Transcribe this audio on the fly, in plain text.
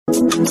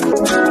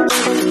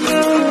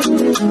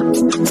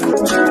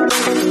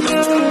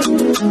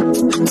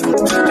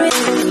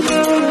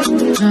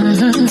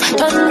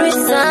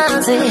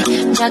Tonrisanze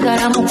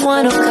njagala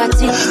mukwano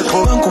kati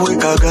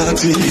obankuweka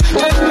kati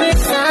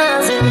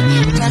Tonrisanze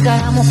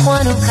njagala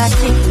mukwano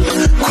kati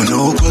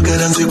kuno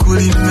okwagala nze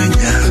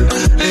kulimenya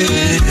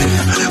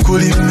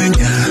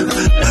kulimenya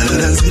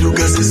balala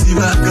nzirugaze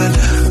sibagala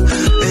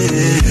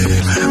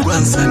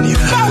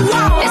gwansanira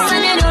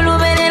esanya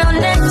ly'oluberero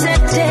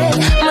ndetete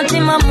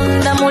mutima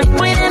munda muli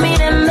bwire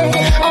mirembe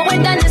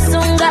obwedda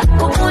nesunga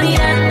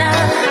kukulirana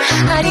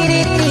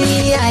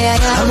aliririri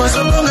ayaya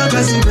amasomo nga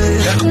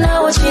gazibeera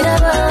nawe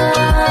kiraba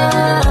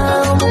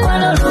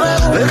omukwano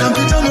lwawe leka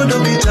mpita mu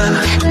dokita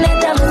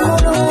nedda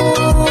mukulu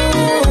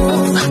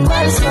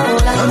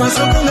kwalisobola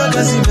amasomo nga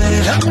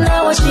gazibeera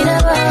nawe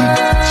kiraba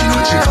kino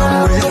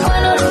kikamwe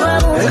omukwano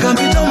lwawe leka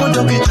mpita mu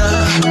dokita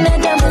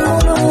nedda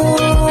mukulu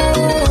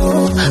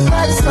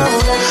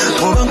kwalisobola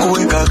oba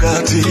nkuweka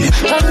kati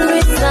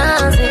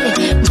Tonrisanze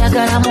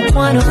njagala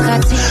mukwano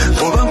kati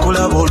oba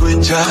nkulaba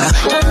olw'enkya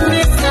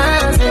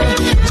Tonrisanze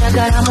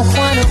njagala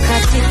mukwano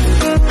kati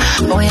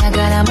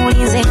oyagala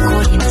mulize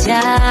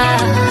nkulitya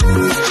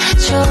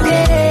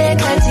kyogere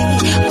kati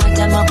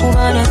watama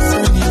kuba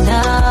n'ensonyi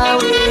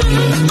naawe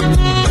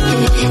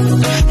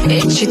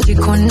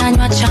ekitiko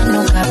nanywa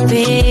kyanoga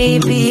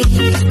baby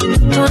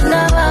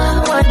tonaba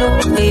wano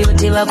eyo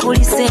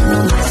tebakulise no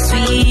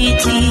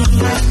maswiti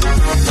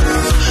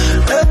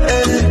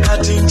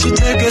kati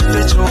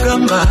nkitegedde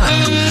kyogamba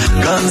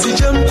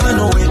kanzije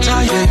mukwano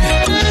wetaaye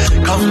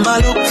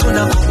kambala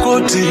okufuna ku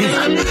kooti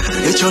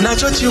ekyo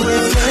nakyo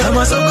kiwedde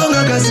amasoko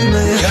nga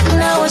gazimeera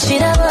nawe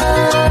kiraba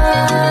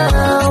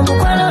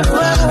omukwano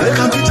lwawe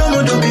leka mpita mu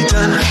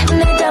dokita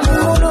nedda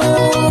mukulu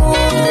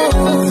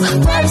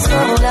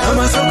kwalisobola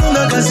amasoko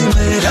nga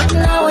gazimeera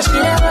nawe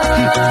kiraba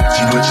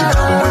kino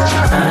kikamwe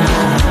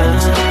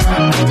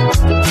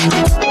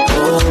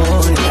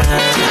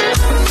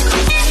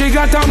She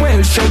got a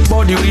well-shaped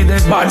body with a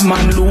bad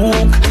man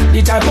look.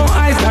 The type of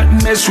eyes that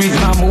mess with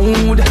my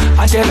mood.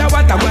 I tell her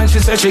what I want, she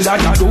said she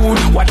got a dude.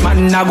 What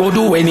man I go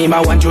do when him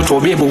I want you to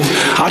be boo?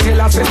 I tell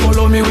her say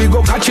follow me, we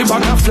go catch a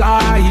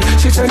butterfly.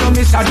 She said no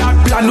mister, that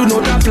plan do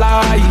not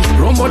apply.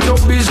 Run about your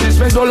business,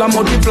 make dollar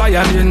multiply.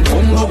 And then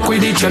come up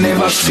with it, you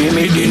never see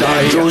me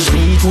deny. It draws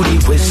me to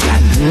the question,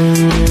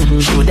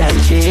 should I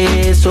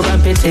chase over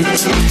petite?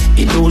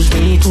 It draws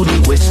me to the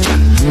question,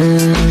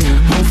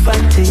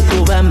 Mufate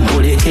over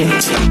Moleke.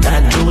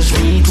 That draws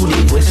me to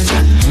the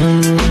question,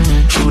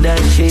 should I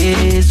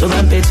chase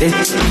over petite?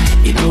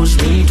 It draws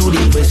me to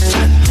the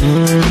question,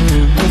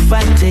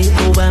 Mufate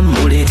over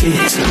Moleke.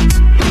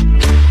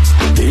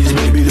 This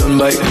baby don't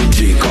bite me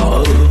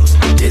chico.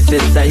 This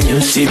is a new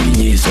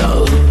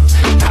Sibinizo.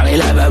 I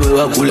love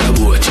a kula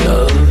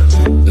water.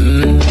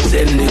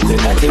 Send the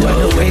cookati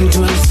when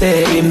to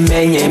say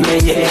menye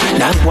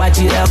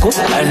nakwatira ko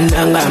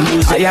ananga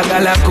musa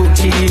yagala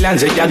kukila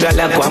nze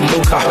yagala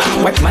kwambuka.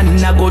 What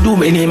man I go do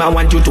when him I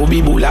want you to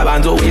be bula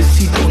banzo we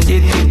sit on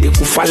the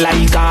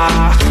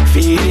kufalaika.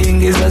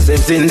 Feeling is a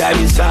sense in that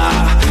visa.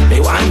 They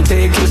want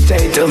take you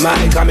straight to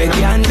my come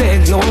can't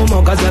take no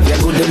more cause of your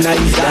good night.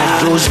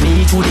 That draws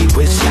me to the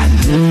question,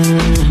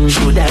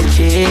 should I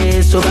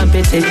chase over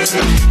petite?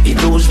 It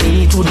draws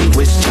me to the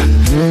question,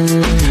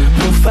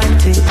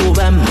 Mufate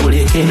over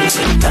Moleke.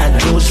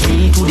 That draws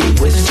me to the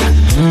question,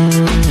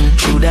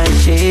 should I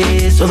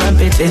chase over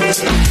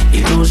petite?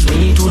 It draws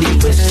me to the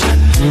question,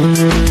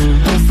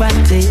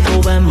 Mufate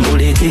over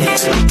Moleke.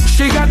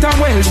 She got a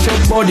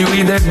well-shaped body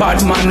with a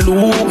bad man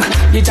look.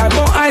 The type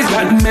of eyes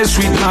that mess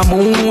with my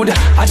mood.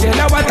 I tell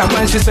her what I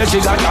want, she said she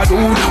got a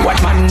dude.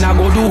 What man I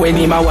go do when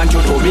him I want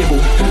you to be boo?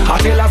 I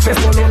tell her face,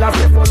 follow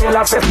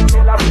her face.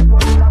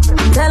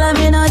 Tell him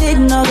you know did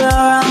no go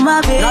around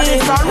my baby. Now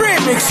it's a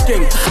remix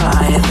thing.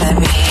 Hi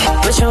baby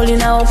Basholi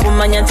na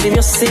okumanya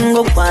tibyo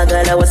singo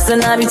kwagala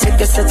wasana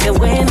bitekese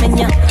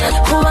tewemenya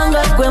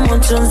kubanga gwe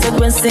mutunze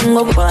gwe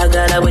singo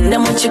kwagala wenne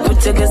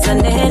mukikutegeza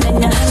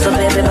nenenya so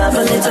baby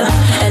babaleta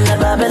and the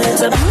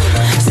babaleta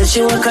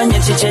sishiwakanye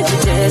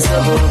chichechitezo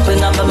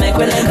kwingamba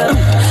mekweleka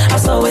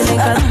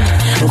asoweleka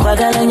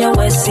kwagala nyo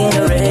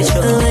wesino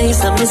recho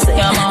isa mise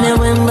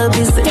newemba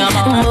bise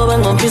mboba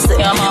ngombise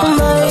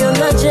mboba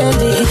yona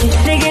jendi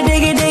digi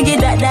digi digi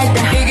da da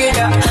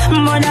da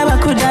mona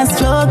bakuda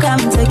slow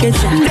come take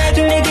it down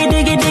digi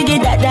digi digi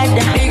da da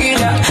da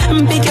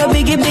pick your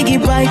biggie biggie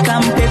boy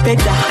come pepe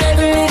da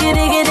digi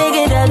digi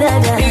digi da da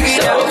da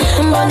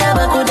mona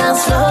bakuda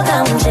slow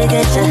come take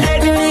it down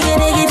digi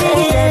digi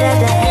digi da da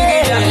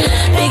da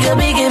pick your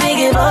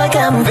biggie boy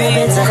come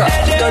pepe da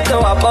Toto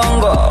wa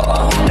bongo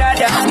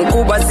dada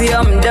mkubwa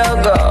sio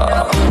mdogo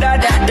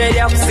dada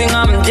deja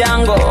kusinga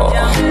mjango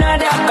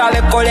dada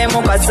kale kole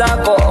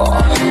mukazako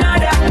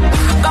dada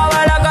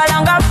kawala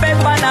kalanga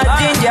pepa na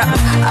jinja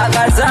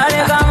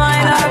akazale kama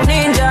ina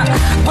ninja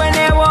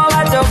kwene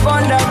woga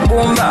tokonda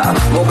kumba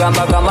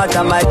mugamba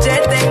kamata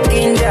machete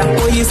kinja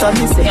oyisa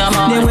mise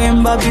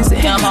newemba bise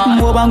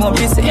mwoba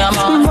ngompise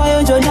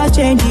mvayo jona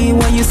change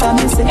oyisa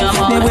mise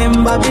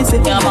newemba bise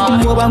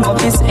mwoba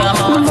ngompise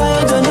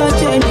mvayo jona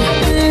change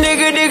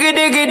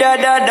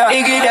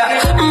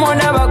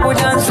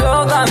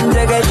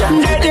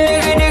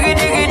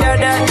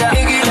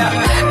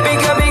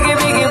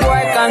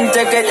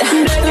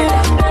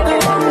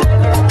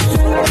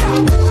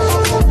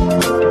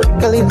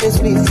girl, it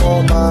is me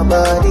for my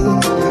body.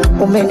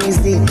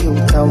 Umenizidi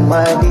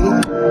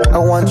utamani. I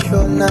want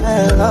you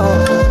night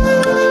long.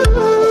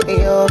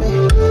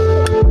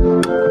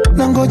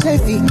 Nangoja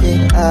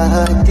ifike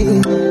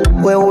ahadi.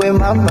 Wewe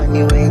mama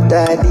niwe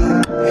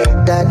daddy.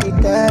 Daddy,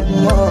 daddy,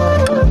 more.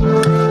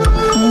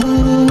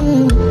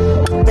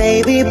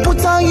 Baby,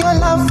 put on your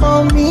love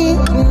for me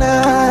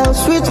now.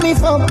 Sweet me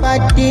for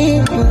party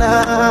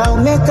now.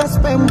 Make us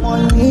spend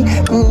money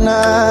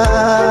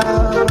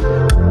now.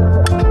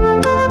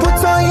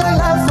 Put on your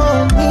love for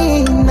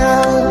me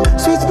now.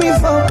 Sweet me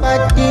for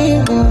party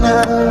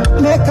now.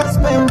 Make us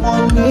spend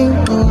money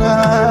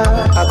now.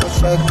 I go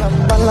check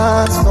and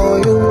balance for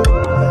you.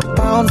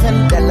 Pounds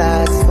and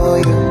dollars for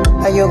you.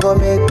 And you gon'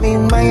 make me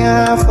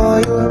maya for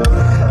you.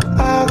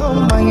 I go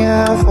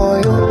maya for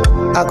you.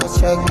 I go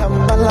check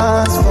and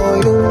balance for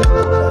you.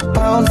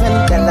 Pounds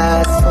and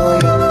dollars for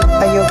you.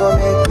 And you gon'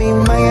 make me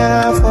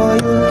maya for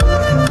you.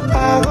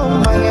 I go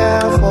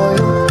maya for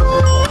you.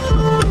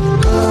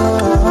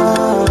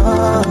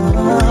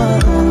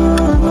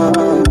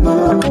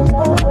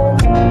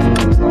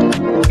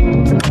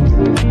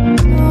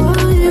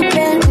 Oh, you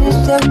can be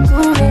so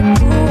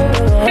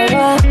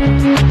good.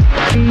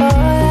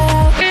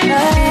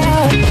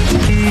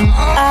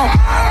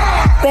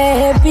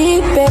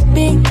 Baby,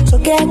 baby, so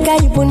get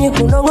karibu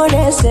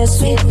nikunongoneze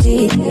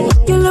sweetie.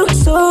 You look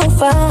so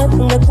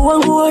fine, ungekuwa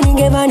nguo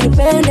ningeva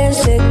nipende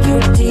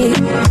security.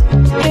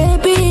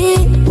 Baby,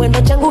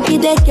 wendo changu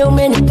kideke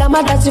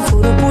umenikamata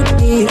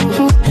sifurukuti.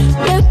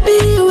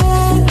 Baby,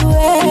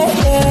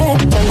 wewe,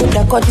 changu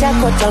chako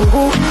chako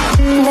changu,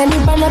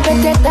 unanibana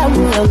pete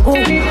tamu yangu.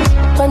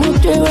 Kwani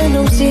tuwe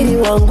na usiri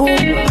wangu,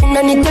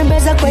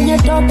 unanitembeza kwenye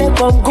tope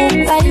kwa mguu.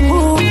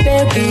 Aibu,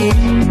 baby,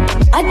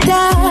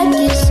 ata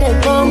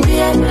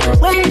nisekwambie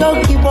wendo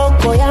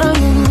kiboko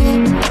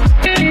yangu.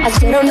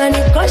 Asira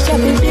unanikosha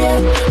bibia,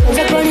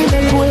 wenzako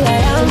nimekula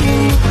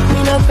yangu.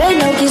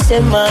 Minapenda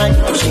ukisema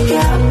nikushike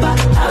hapa,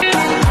 hapa,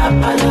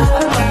 hapa na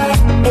hapa.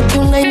 Eti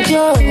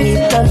unaenjoy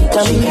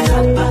kami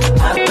hapa,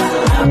 hapa,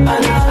 hapa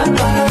na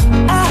hapa.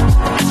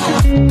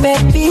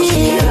 Baby,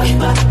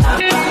 hapa,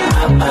 hapa,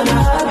 hapa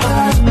na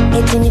hapa.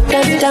 Eti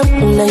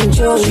nitamtam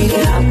unaenjoy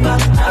hapa,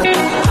 hapa,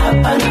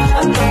 hapa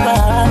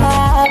na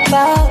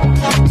hapa.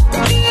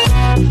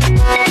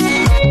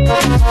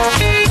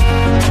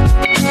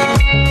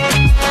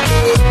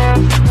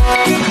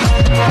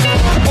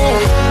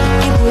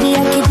 Kiburi ya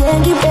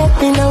kijengi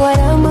baby na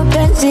wala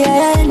mapenzi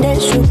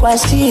hayaendeshwi kwa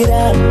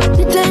sira.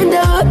 Nitaenda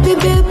wapi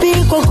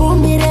baby kwa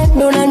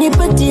kumirembe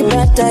unanipati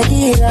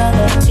batagira.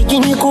 Siji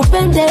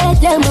nikupende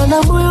jema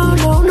na moyo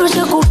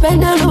unaonosha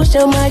kupenda na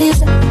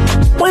ushamaliza.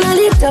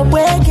 Wanalita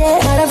bwege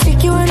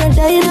marafiki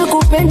wanadai na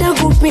kupenda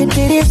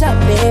kupitiliza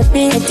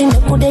baby. Eti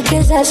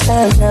nakudekeza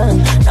sana,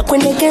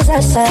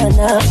 nakuendekeza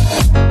sana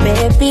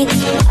baby.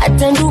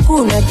 Hata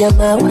ndugu na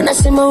jamaa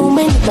wanasema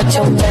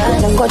umenipacha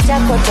undani. Chango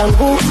chako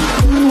changu,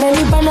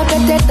 unanibana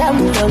pete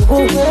tamu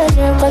yangu.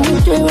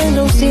 Kwani tuwe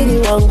na usiri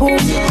wangu,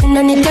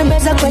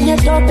 unanitembeza kwenye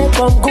tope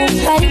kwa mguu.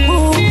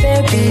 Aibu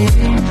baby,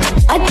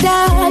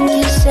 hata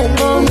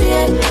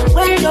nisekwambie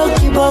wendo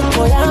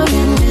kiboko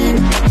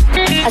yangu.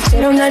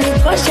 Asira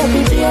unanikosha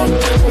bibia,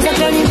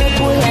 wenzako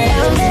nimekula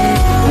yangu.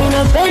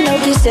 Minapenda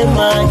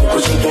ukisema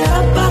nikushike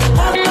hapa,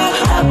 hapa,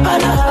 hapa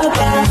na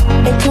hapa.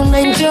 Eti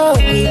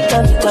unaenjoy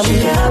kami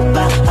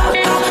hapa,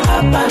 hapa,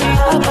 hapa na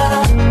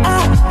hapa.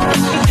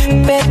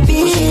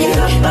 Baby,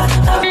 hapa,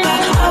 hapa,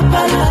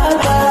 hapa na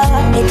hapa.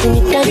 Eti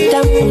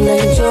nitamtam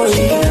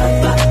unaenjoy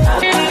hapa,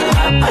 hapa,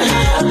 hapa na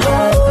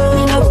hapa.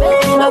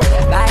 Minapenda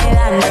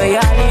bailando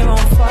ya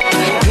limonfo.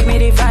 Give me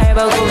the vibe,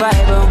 go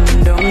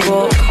vibe, don't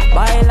go.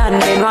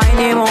 Bailando no hay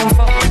ni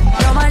monfo.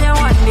 No mañana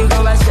wandi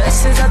go ba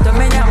stress za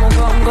tomenya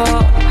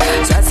mugongo.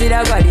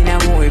 Sasira galina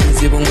mu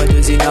ebizibu ngo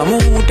tuzina mu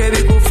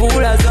tebi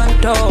kufula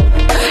zonto.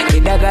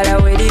 Idagala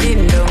we didi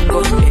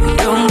ndongo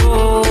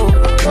ndongo.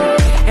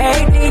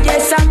 Hey DJ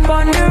Sam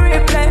on the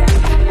replay.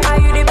 Are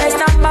you the best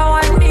number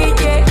one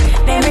DJ?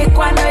 Nemi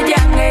kwando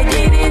jange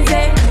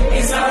jirinze.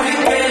 It's a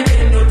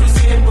weekend no to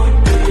see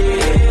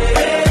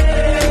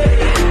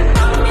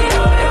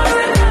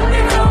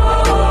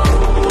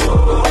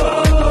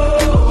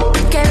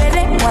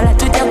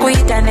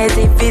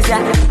Visa.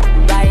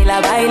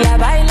 Baila, baila,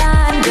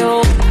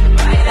 bailando.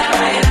 Baila,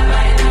 baila,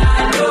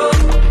 bailando.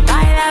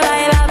 Baila,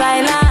 baila,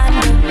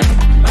 bailando.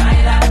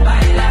 Baila,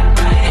 baila,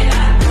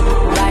 bailando.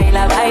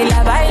 Baila, baila,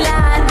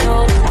 bailando.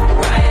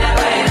 Baila,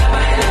 baila,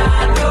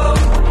 bailando.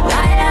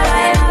 Baila,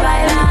 baila,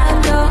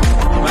 bailando.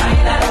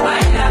 Baila, baila,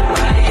 bailando.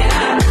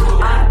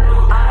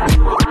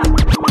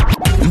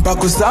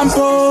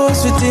 Mpakusampo,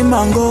 sweet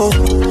mango.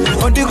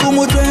 Odi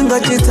kumutwenga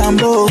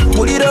chitambo.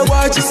 Muliro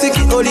wa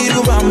chisiki oli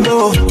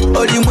rubambo.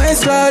 Oli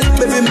mwesa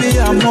baby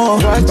mbiyamo.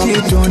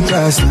 Wachi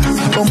tontasa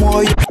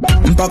omoyo.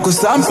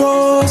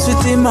 Mpakusampo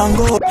sweet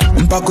mango.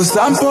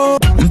 Mpakusampo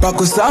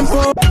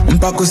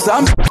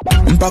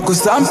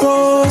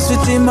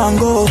sweet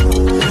mango.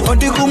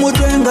 Odi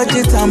kumutwenga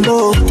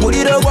chitambo.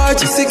 Muliro wa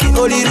chisiki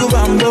oli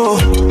rubambo.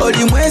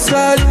 Oli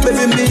mwesa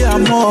baby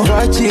mbiyamo.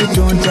 Wachi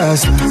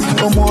tontasa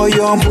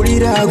omoyo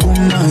mpulira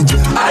gumaja.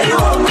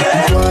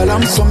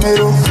 Wala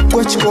msomero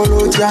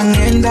kwechikolo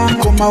jangenda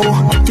nkomawo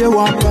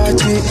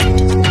yewampati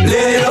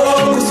lero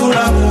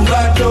kusula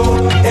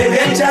mungato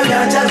edencha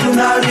byancha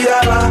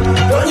tunabiraba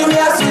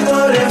tonyumya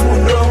sinole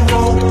mundongo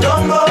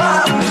tombo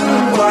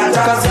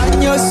kwata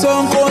kazanyo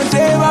sonko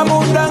nteba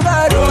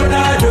mundanga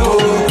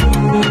Ronaldo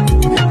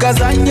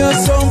kazanyo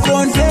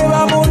sonko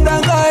nteba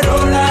mundanga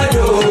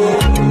Ronaldo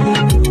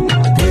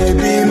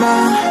baby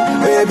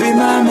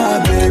mama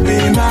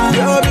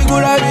yo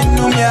bigula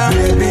binumya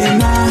baby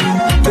mama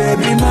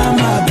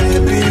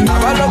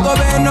abaloko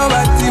beno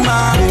batima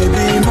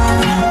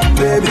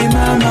baby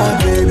mama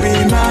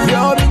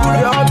yo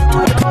bigula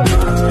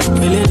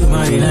Ele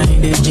marina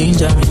in the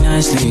ginger me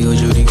nicely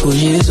ojuri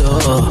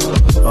kujizo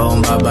oh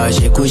baba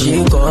she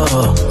kujiko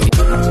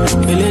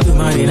Ele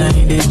marina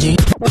in the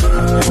ginger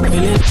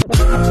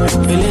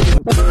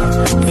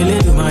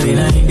Ele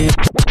marina in the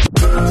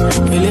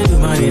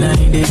Marina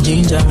in the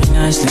ginger me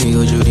nicely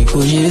ojuri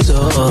kujizo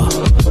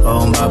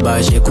oh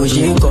baba she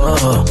kujiko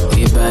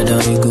if I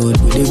don't good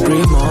with the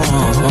primo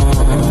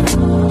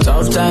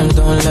tough times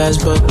don't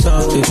last but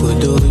tough people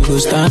do you go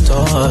stand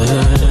tall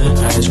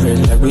I spread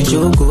like we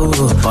jogo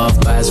puff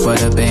pass for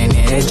the pain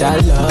it I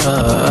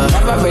love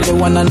never really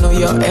wanna know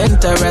your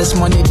interest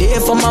money there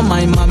for my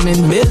mind I'm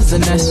in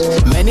business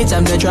many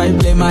times they try to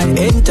play my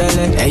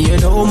intellect and you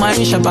know my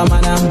shopper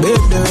man I'm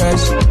build the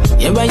rest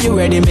yeah when you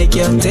ready make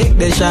you take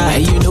the shot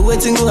and you know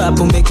what's gonna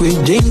happen make we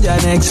ginger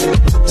next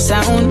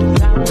sound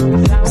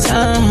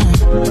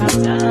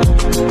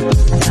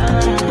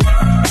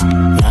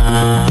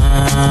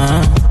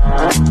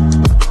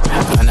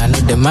and I know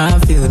the man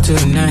feel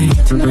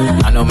tonight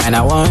I know man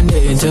I want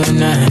it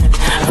tonight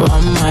I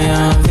want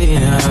my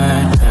feel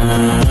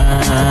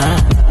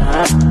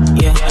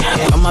yeah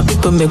all my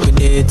people make we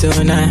day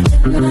tonight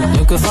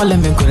you can follow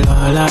me with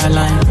all I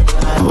line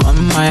I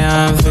want my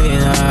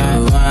feel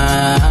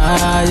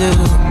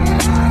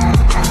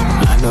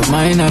I don't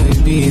mind how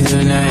it be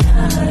tonight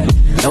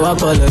no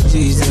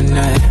apologies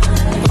tonight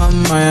on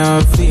my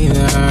own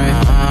feeling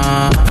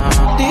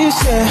this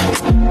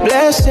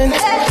blessing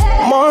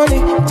money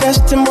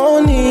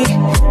testimony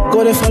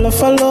go to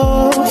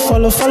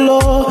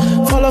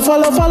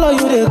follow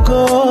you they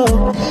go.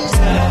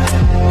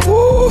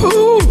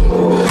 Woo-hoo.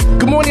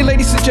 Good morning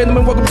ladies and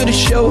gentlemen, welcome to the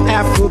show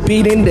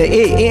Afrobeat in the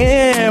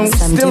AM.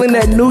 Still in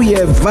that New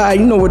Year vibe,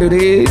 you know what it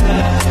is.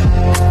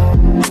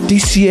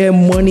 This year,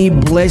 money,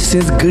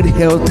 blessings, good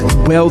health,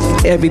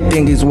 wealth,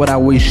 everything is what I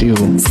wish you.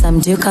 Some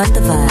do cut the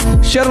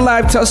vibe. Share the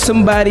live, tell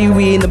somebody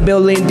we in the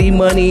building,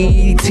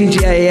 D-Money,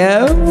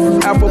 TGIF,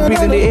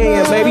 Afrobeat in the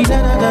AM, baby.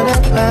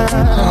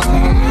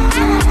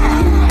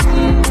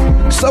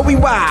 So we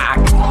rock.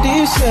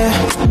 This year,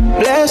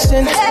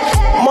 blessing,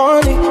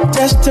 money,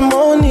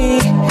 testimony.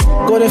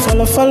 Go to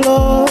follow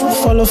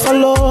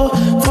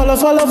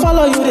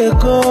you they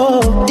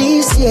go.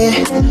 This year,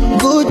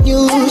 good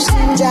news,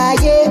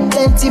 giant,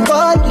 plenty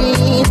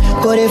balling.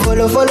 Go to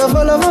follow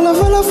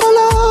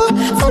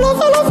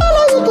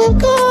you they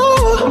go.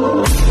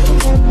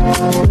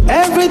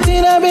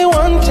 Everything I've been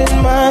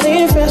wanting,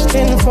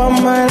 manifesting for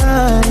my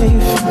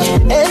life.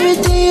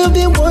 Everything you've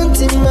been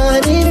wanting,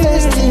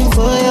 manifesting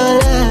for your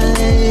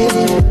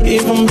life.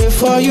 Even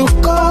before you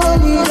call,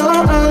 you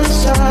don't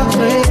answer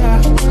prayer.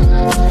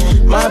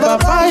 My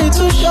papa is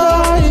too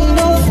shy, you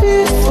don't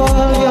feel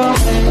for your.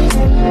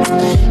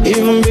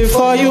 Even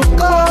before you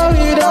call,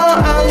 you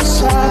don't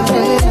answer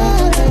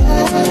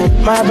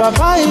prayer. My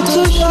papa is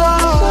too shy,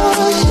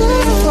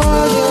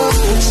 for your.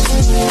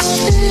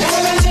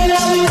 Everything I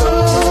will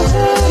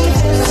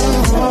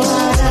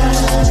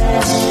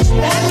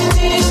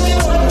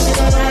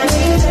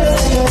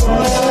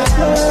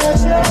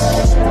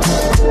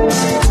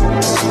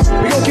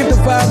we're gonna keep the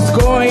vibes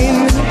going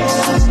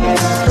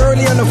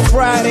early on a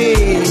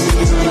Friday.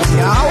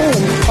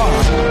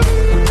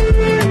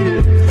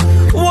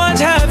 What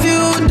have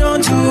you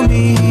done to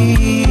me?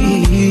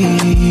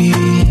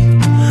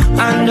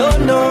 I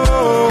don't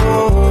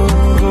know.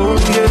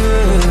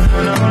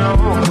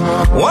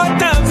 Yeah.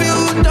 What have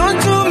you done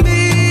to me?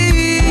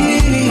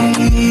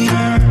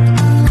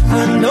 I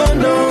don't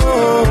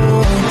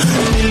know.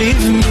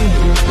 Believe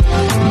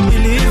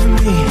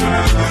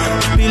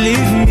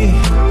me,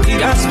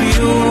 it has to be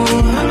you.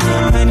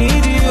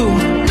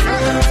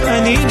 I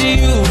need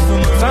you for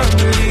my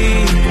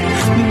family.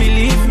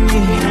 Believe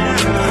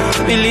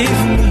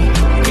me,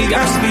 it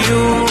has to be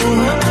you.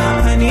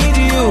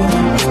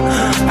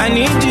 I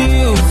need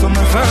you for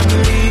my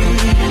family.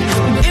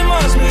 It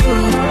must be you,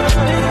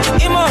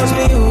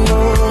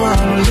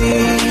 only.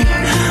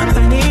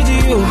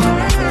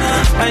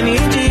 I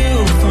need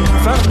you for my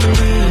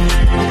family.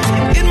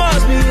 It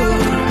must be you.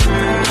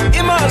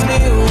 It must be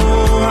you,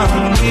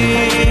 only.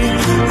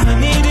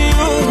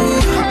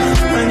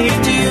 I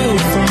need you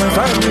for my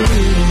family.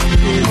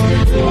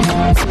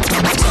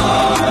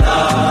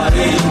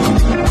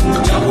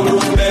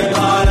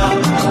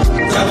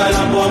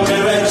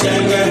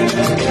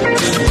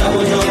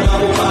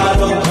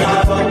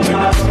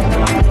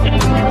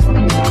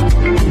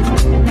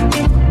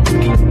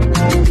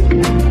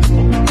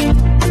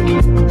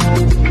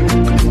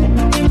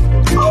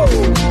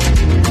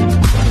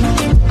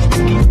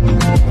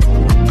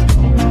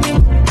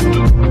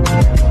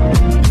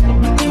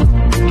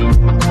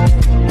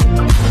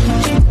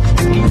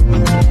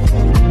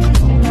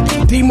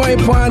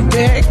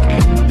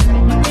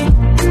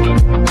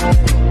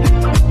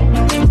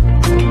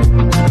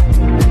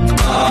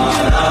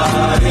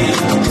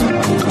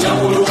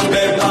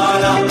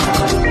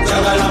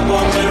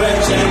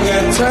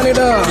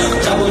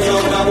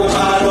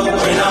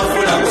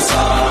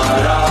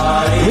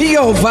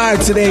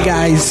 today,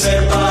 guys.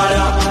 We're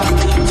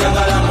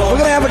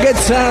gonna have a good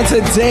time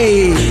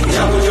today.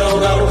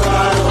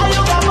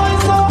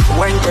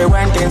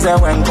 Wente nze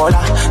wenkola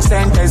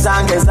sente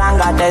zange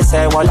zanga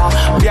tesewola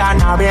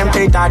byana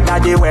bempita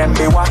dadi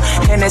wembiwa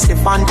Hennessy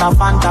fanta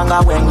nga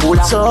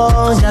wengula so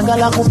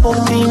njagala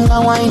kupopinga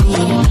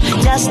wine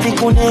just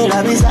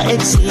kunela visa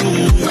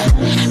exi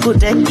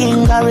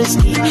kutekinga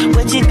risky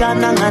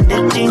wechigana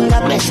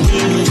ngadetinga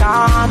besti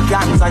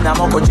champions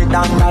anyamoko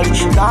chidangali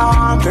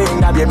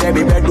kampenda bye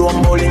baby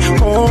bedroom boli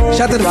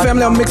shout out to the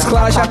family on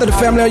Mixcloud, shout out to the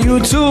family on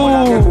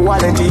YouTube.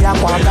 Quality ya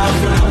kwanga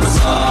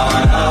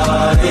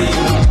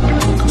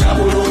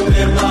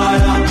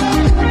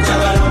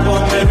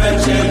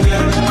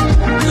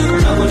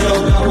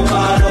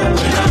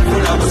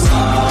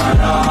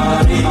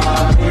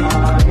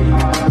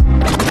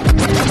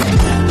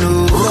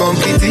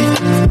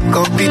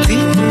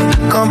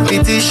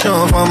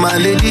competition for my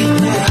lady.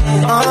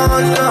 Oh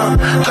no,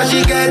 cause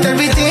she got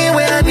everything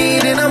where I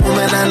need in a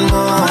woman and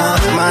more.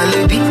 My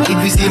lady,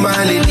 if you see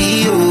my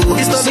lady, oh,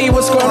 it's not see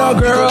what's going on,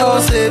 girl. You go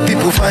say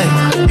people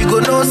fine, you go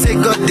know say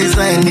God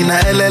design in a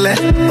LLA.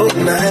 Oh,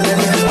 na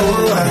LLA.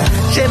 Oh,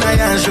 she na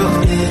yansho,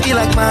 he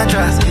like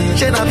mattress.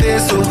 She na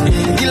peso,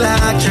 he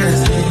like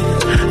actress.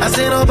 I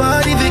say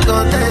nobody be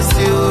contest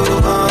you.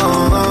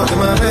 Oh,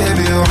 my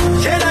baby, oh.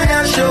 She na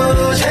yansho,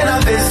 she na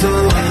peso,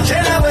 she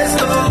na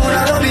westo,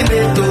 na no be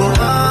meto.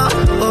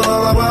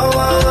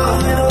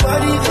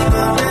 Nobody be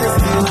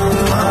contest you.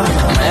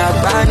 My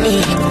bani,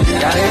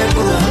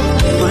 yarego,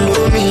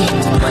 ulumi,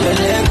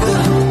 malelego,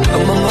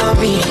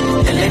 mommy,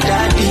 ele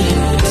daddy,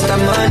 Mr.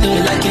 Money,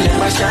 like ile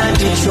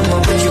pashanti, show me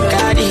what you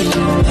carry,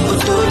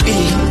 utobi,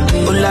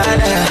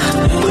 ulada,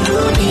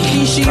 ulumi,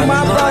 she my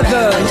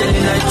brother,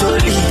 Angelina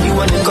Jolie, you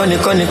want to con,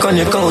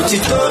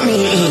 utitomi,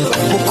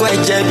 muko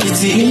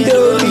ejabiti,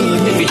 indomie,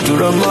 baby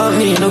duro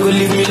mommy, no go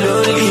leave me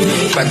lonely,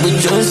 back with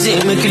Jonesy,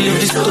 make you live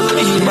the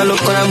story,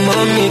 malokora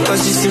mommy,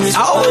 cause you see me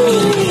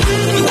funny,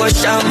 you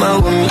wash out my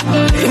woman,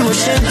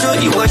 emotion joy,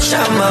 you wash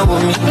out my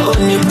woman,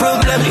 only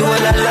problem, you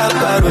wanna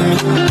love out of me,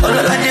 all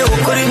of that they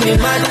will call me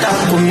mata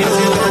kumi,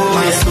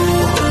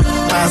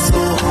 my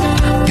soul,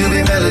 you be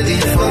melody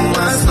for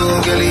my soul,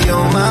 girl,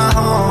 you're my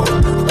home,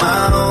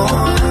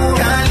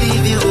 can't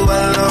leave you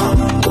alone,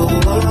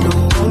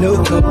 no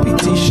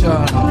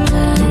competition,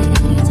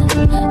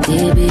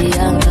 baby,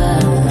 I'm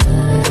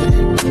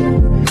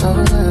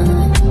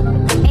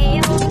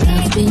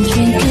I've been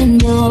drinking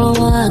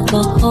more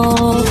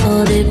alcohol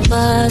for the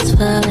past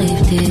 5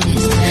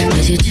 days.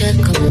 Did you check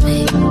on me?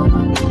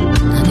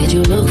 Did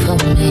you look for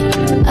me?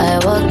 I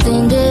walked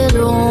in the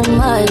room,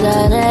 I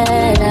got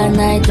red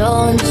and I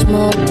don't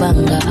smoke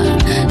banga.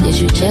 Did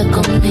you check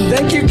on me?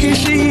 Thank you,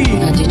 Kishi.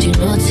 And did you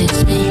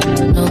notice me?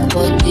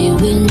 Nobody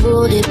will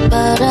know the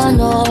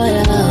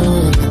paranoia.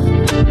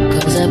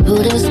 Cause I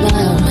put a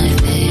smile on my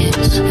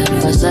face,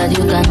 facade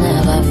you can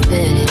never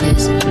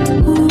face.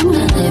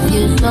 And if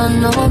you don't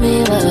know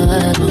me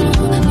well,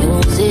 you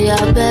won't see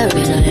how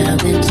buried I am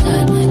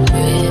inside my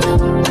grave.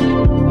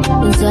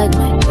 Inside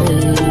my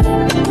grave.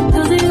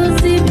 Cause you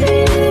see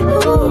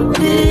people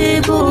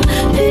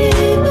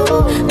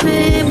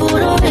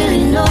don't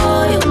really know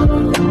you.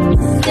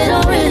 They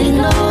don't really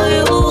know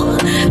you.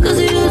 Cause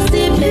you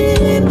see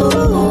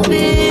people,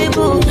 they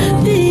don't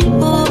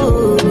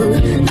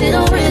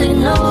really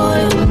know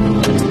you.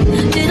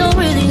 They don't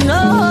really know.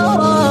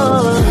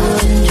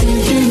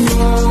 Drinking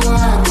more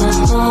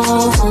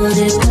alcohol for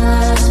the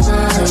past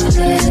 5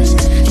 days.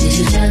 Did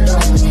you check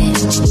on me?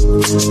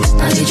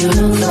 Or did you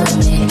look for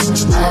me?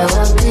 I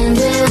walked in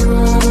the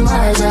room, I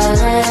got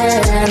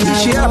red and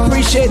I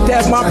appreciate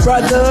that, my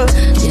brother.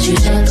 Did you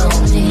check on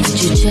me?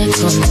 Did you check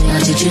on me? Or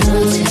did you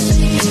notice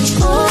me?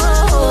 Oh,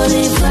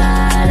 Holy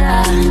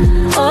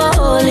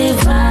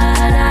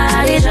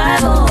Father, they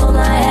drive over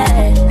my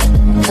head.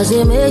 Cause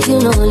they make you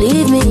no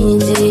leave me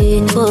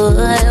deep. Oh,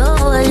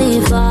 Holy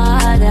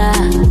Father,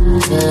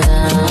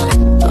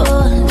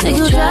 oh, make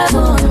you try to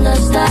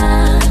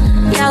understand.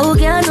 Yeah, who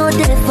can know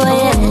that for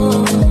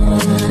you?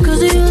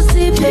 Cause you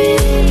see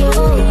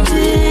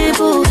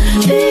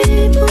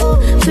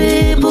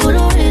people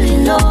don't really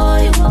know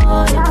you.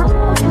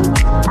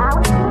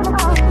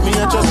 Me, I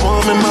just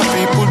want me, my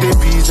people, they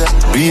pizza.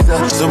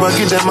 So I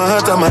give them my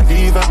heart and my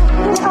liver.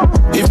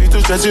 If you too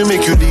stress, you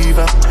make you leave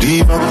her.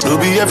 No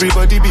be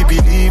everybody be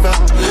believer.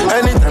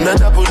 Anytime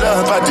that I pull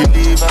up, I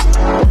deliver.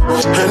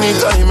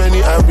 Anytime,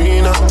 any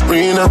arena,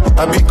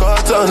 I be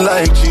caught on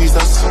like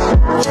Jesus.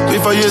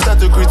 Before you start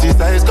to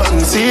criticize,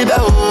 consider.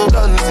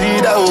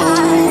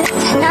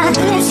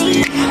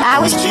 I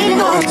was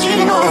cheating on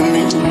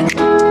me.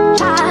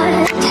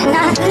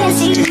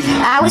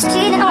 I was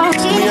cheating on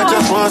me. I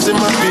just want see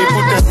my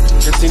people them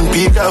getting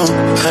big out.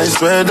 I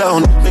swear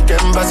down, make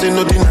embassy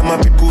no deny my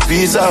people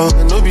visa out.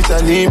 No be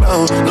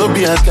Taliban, no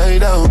be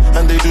Al-Qaeda,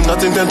 and they do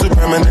nothing them to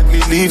permanently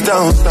leave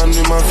down. Stand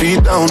with my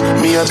feet down,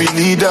 me I be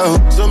leader.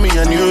 So me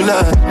and you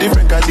lah,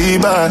 different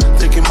caliber.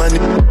 Taking money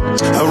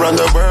around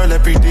the world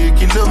every day.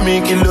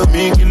 Kilometer.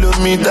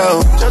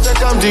 Just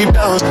come deep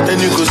down, then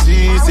you go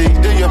see, say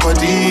then your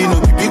body no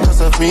be because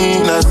of me.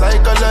 Now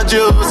psychology,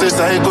 say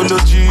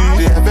psychology,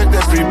 they affect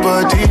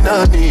everybody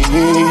now.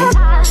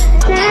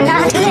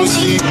 You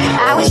see, I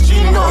was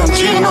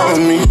cheating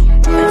on me.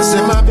 I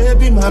say my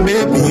baby,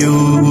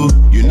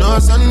 you know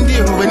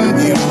Sunday when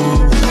you. I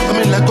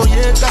mean like oh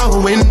yeah,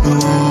 when you.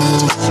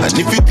 And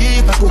if you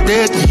keep, I could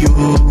take you.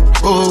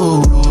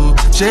 Oh,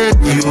 check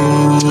you.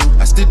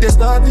 I still they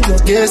starting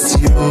against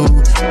you.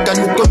 Can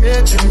you come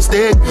make a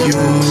mistake you?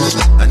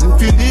 And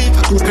if you leave, I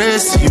could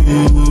press you.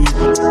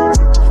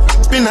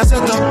 Been a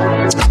setup.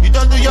 You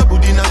don't do your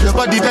body now, your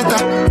body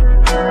better.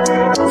 I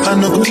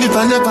no go live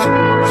never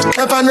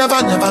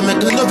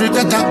make no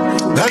regret.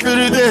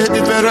 Every day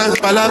different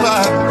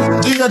palava.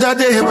 The other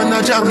day when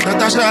I jam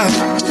Natasha,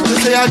 you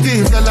say I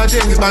give all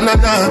day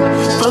banana.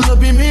 Don't no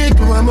be me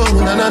to my mom,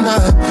 na.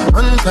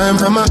 One time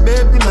for my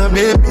baby.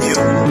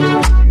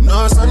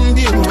 No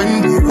Sunday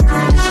when you. I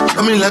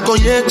mean like oh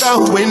yeah,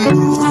 when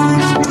you.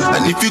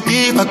 And if you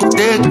give, I could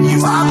take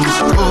you.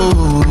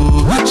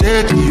 Oh,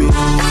 check you.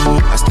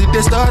 I still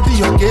they start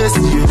your case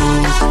you. You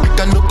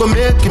cannot go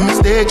make a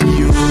mistake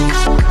you.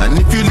 And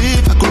if you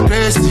leave, I could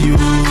press you.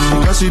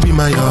 Because you be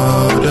my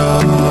order.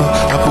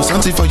 I put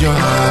something for your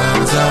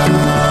hands.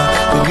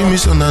 You give me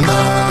some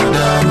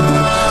another.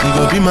 You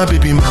go be my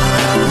baby mama.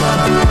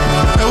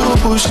 I will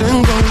push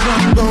and go.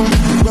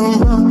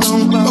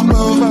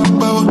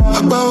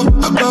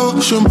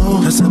 Show more.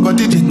 That's about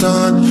the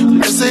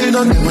done. I say it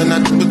on me when I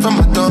do it from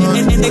my tongue.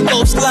 In the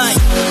ghost line.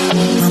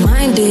 My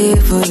mind did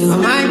for you.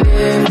 My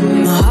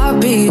heart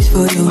beats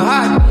for you.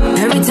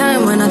 Every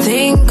time when I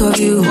think of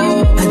you,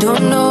 I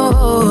don't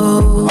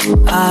know.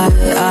 I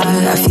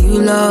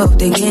feel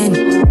loved again.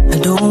 I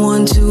don't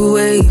want to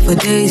wait for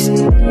days.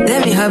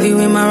 Let me have you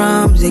in my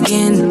arms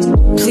again,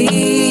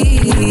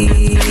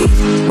 please.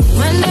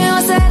 When they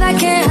all said I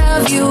can't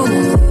have you,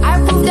 I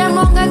proved them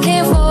wrong, I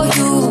came for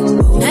you.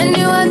 And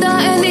you are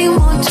done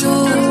anyone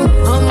too.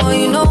 Mama,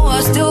 you know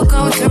I still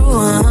come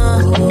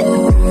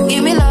through,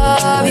 Give me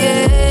love,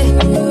 yeah.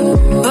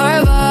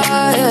 Forever,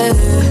 yeah.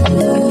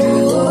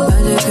 I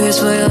just kiss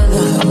for your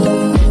love.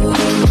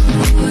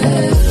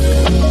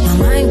 My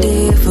mind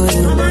did for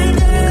you. My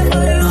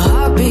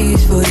heart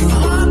beats for you.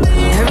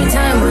 Every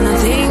time when I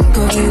think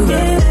of you, I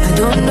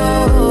don't know.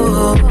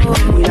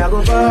 We a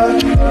go far,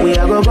 we a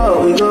go go,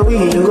 we go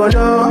win, you go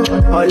know.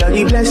 All of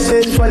the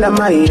blessings fall on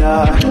my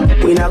yard.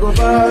 We a go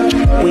far,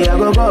 we a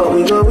go go,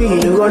 we go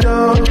win, you go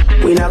know.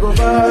 We a go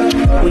far,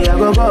 we a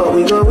go go,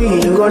 we go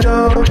win, you go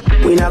know.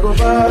 We a go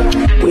far,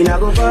 we a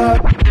go far,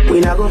 we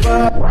a go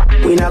far,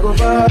 we a go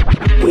far,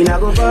 we a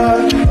go far,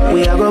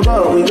 we a go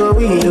go, we go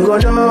win, you go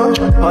know.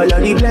 All of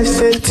the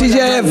blessings,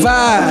 TJ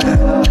vibe,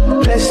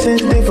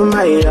 blessings stay for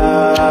my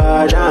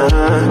yard,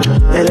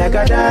 and like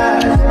I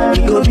die,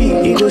 we go be,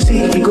 we go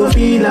see, we go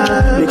feel.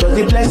 Because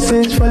the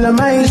blessings fall on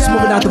my yard. Just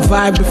moving out the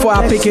vibe before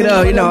I pick it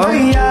up, you know.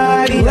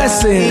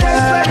 Blessings. I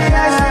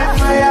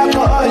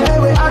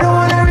don't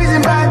wanna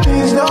reason bad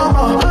things no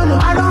more.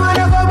 I don't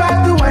wanna go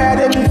back to where I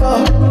did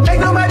before. Make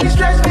nobody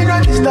stress me,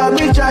 not disturb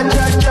me, cha.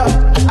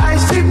 I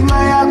sip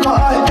my alcohol. I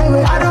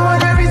don't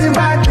wanna reason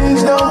bad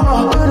things no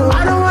more.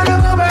 I don't wanna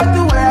go back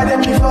to where I did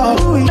before.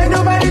 Make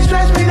nobody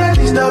stress me, not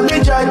disturb me,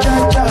 cha.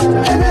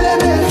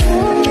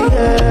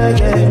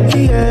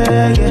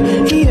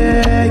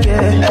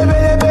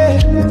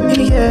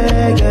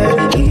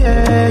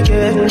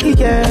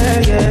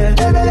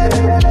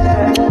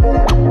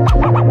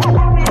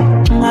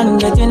 Man,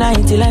 get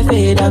united till I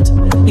fade out.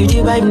 You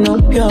the vibe, no,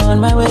 you're on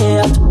my way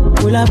out.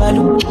 Pull up,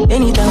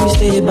 anytime we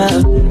stay back.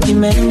 The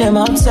men them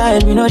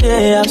outside, we know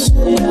they house.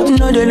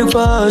 No, they look for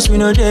us, we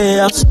know they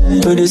house.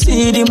 So they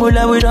see the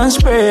mullah, we don't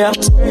spray out.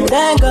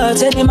 Thank God,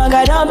 said the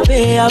maga don't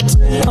pay out.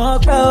 Oh,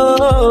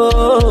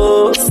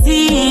 bro.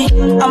 See,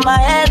 I'm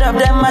ahead of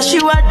them, I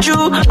shoot at you.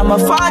 I'm a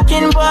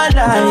fucking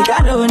baller, you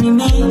got only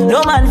me.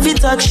 No man fit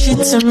talk shit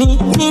to me.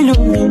 Me look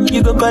me,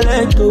 you go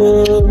collect,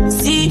 oh.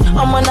 See,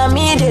 I'm on a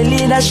me, they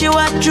lead, I shoot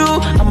at you.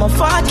 I'm a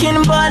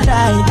fucking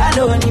baller, you got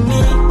only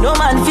me. No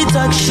man fit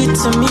talk shit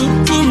to me,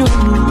 you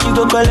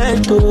go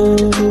collect,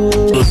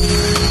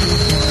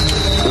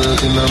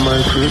 Looking at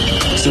my crib,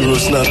 0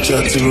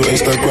 Snapchat, 0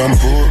 Instagram,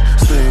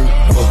 posting.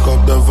 Fuck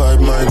up the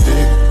vibe, my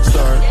dick.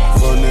 Start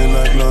falling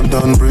like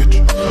London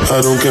Bridge.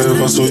 I don't care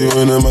if I saw you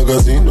in a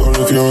magazine or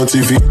if you're on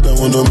TV. That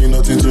one don't mean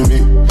nothing to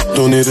me.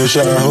 Don't need a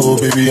shower, oh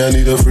baby, I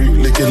need a free.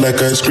 Lick it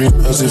like ice cream,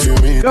 as if you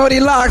mean.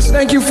 Goldilocks,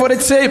 thank you for the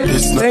tip.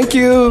 Thank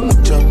you.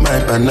 Chop my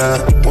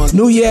banana.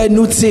 New year,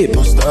 new tip.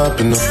 Don't stop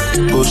enough,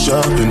 go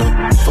shopping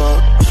up.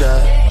 Fuck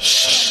that.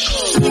 Shh.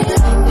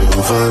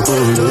 If I go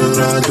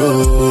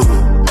Dorado,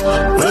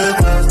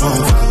 breakfast on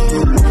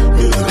fire.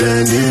 You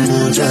then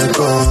you check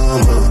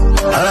on.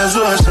 As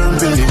well as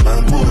champagne in my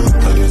mood. I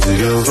get the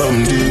girl from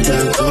the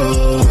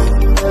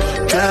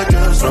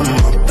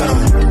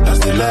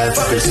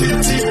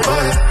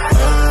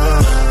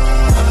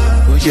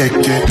yeah,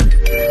 yeah.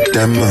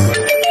 Dama,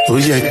 oh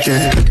yeah,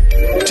 yeah.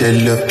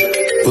 Jello,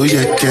 oh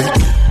yeah, yeah.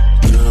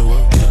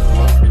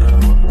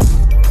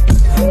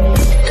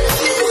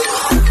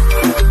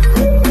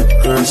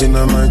 Girls in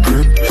my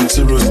crib,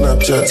 0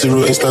 Snapchat,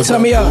 0 Instagram.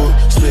 Turn me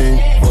up. Sling,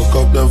 fuck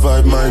up the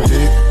vibe, my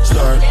dick.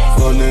 Start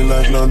falling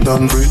like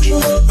London Bridge.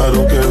 I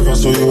don't care if I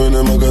saw you in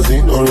a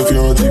magazine or if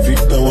you're on TV.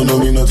 That won't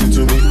mean nothing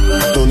to me.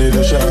 Don't need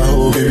a shower,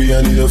 oh baby,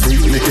 I need a freak.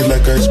 Lick it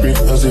like ice cream,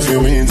 as if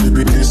you mean to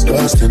be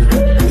disgusting.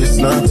 It's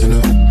not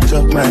enough.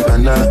 Chop my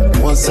banana,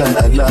 one side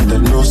I like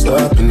that, no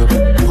stopping up.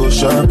 Go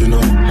sharp,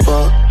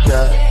 fuck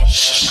that.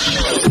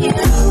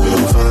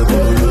 You're fine,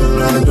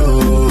 I do.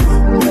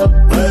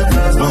 Red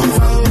flags, no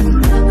foul.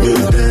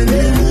 You're dead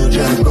in the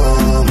jungle.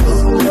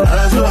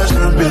 As I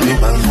start building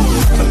my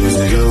food, I used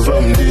to go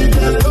from the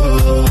ghetto.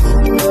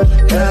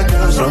 Cat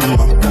girls from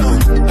uptown.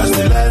 That's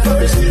the life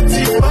of a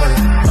city boy.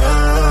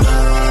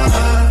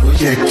 Oh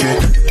yeah, yeah.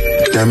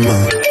 Dama,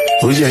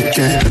 oh yeah,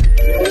 yeah.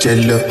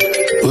 Jello,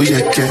 oh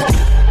yeah, yeah.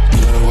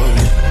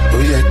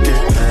 Oh yeah, yeah.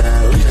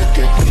 Oh yeah,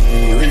 yeah.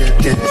 Oh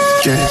yeah, yeah. Yeah,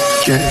 yeah,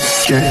 yeah,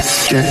 yeah,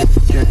 yeah.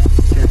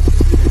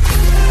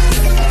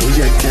 Oh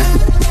yeah, yeah.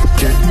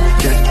 Yeah,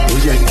 yeah. Oh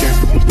yeah, yeah.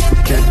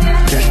 Yeah,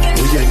 yeah.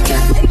 Oh yeah, yeah.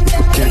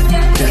 Yeah, yeah. Oh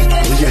yeah, yeah.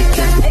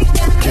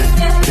 Yeah,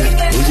 yeah. Oh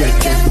yeah, yeah. Yeah, yeah. Oh yeah, yeah.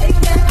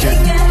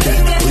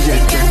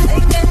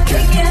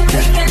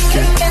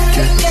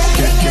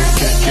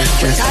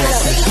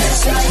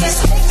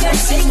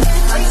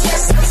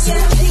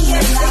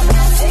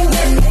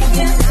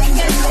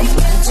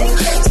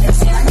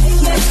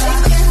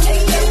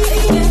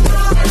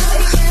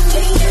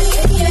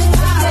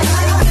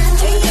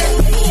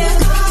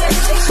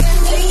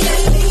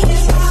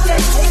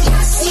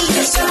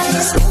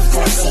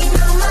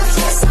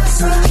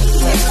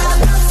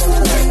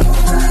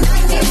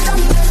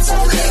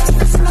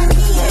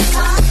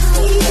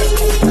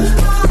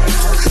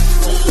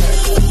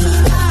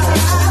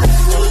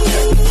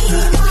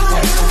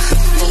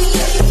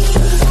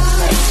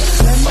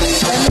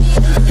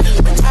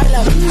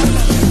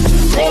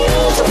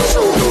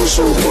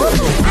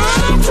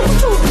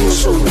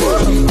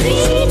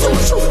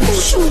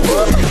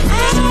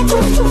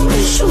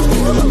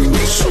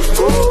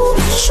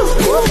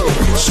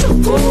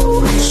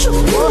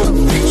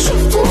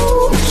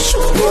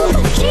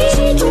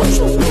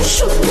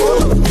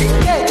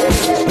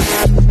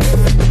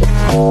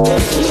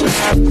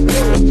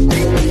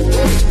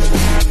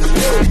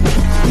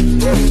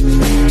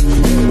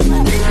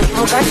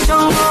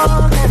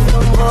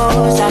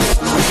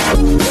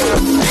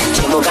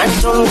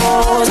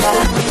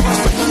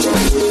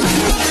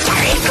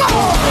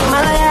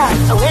 Malaya,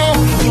 we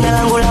jina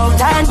langu la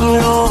utani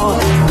lo.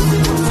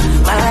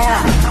 Malaya,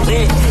 we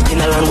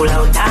jina langu la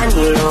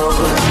utani lo.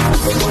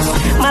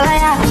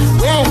 Malaya,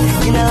 we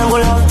jina langu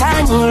la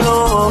utani lo.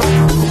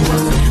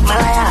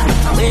 Malaya,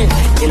 we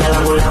jina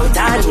langu la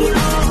utani.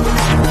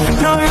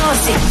 No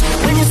lossy,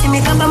 when you see me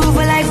come and move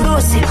like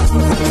bossy.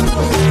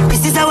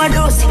 This is our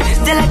dose.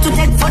 They like to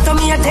take photo,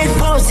 me I take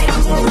pose.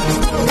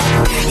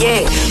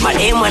 Yeah,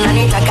 mademu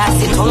ananita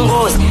kasi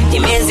tongos.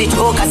 Nimezi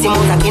choka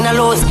simu za kina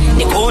los.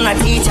 Nikona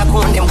teacher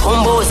konde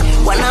mkombos.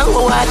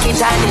 Wanangu wa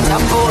kitani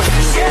chapos.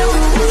 Shemu,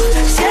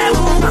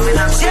 shemu,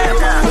 shemu,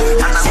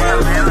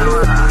 shemu.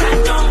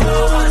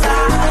 Kantongoza,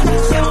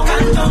 shemu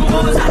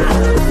kantongoza.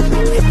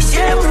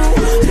 Shemu,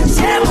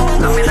 shemu,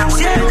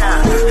 shemu.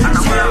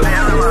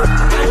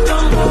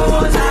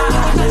 Kantongoza,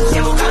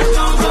 shemu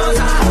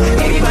kantongoza.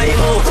 Everybody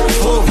move,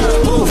 move,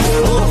 move,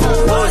 move,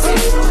 pose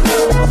it.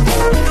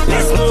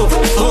 Let's move,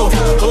 move,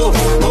 move,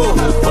 move,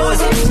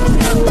 pose it.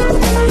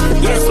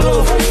 Yes,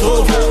 move,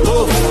 move,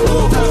 move,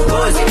 move,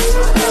 pose it.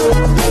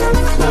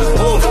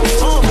 Move,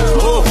 move,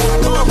 move,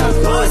 move,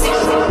 pose it.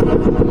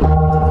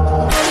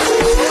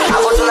 I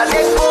want to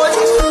take pose.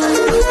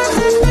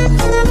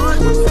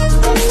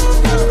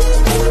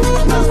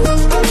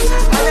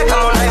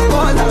 Come on, like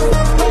pose.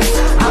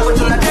 I want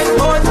to take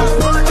pose.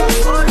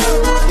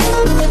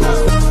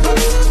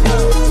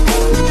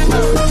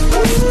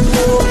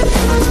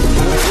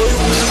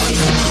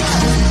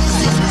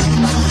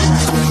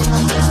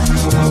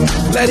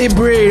 Let it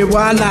breathe,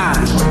 why not?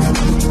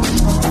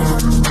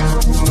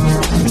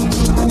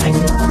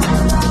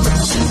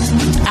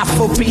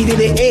 Afrobeat in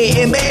the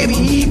AM,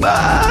 baby.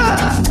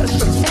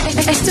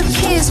 It's the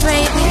kids,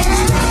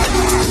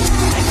 baby.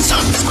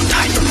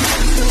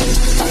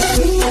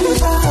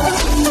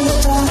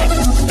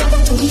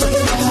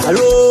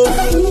 Hello.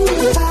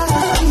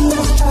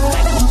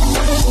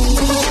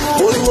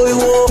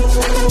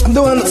 I'm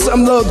doing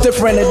something a little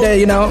different today,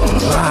 you know.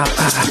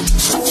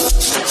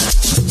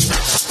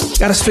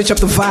 Gotta switch up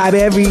the vibe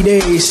every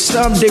day.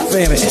 Something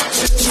different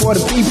for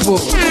the people.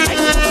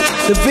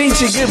 Da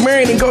Vinci, Good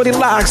Morning, and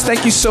Goldilocks.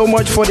 Thank you so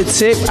much for the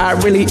tip. I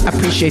really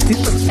appreciate it.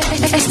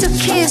 It's the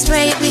kids,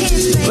 baby.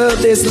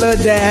 Love this,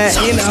 love that,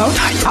 you know.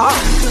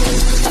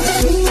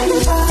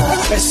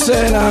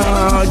 Listen,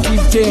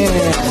 keep getting.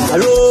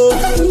 Hello.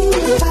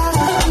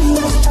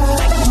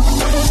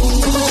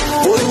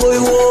 Boy, boy,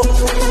 boy.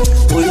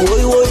 Boy,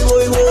 boy, boy,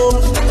 boy, boy.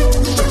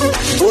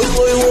 Boy,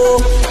 boy,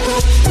 boy.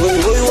 Boy,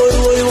 boy, boy,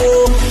 boy,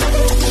 boy.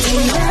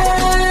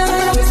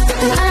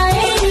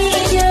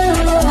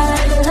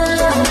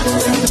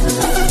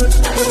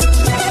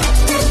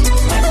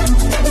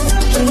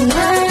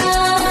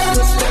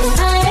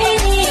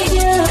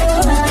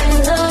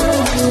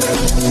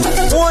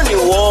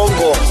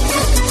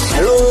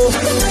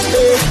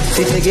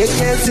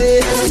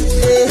 kese,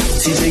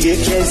 sipige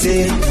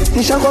kese.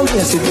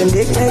 Nishakwambia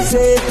sipende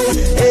kese,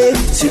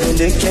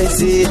 sipende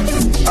kese.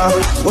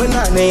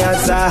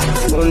 Unanianza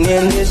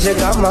uniendeshe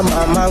kama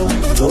mamangu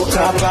toka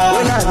hapa.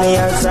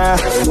 Unanianza.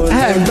 I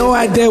have no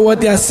idea what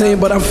they are saying,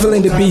 but I'm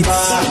feeling the beats.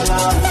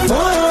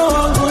 Moyo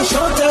wangu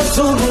shote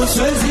sugu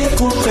siwezi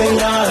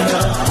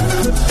kupendana.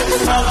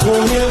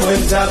 Akunye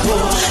wenzako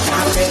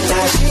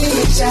napenda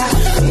shisha,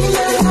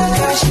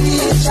 ninataka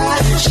shisha,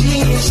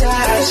 shisha,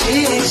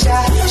 shisha,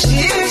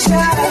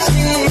 shisha,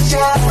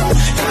 shisha.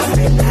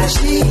 Napenda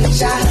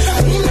shisha,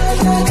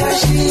 ninataka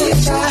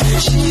shisha,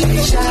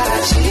 shisha,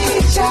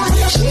 shisha,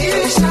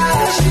 shisha,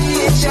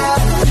 shisha.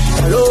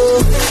 Hello.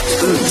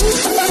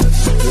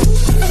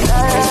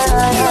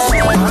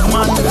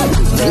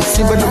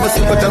 Simba ndo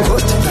Simba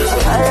Dangote.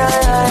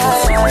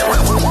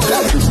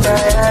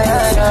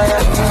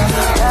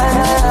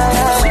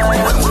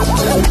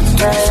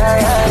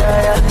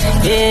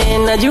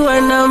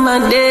 Najua na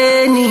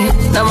madeni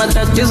na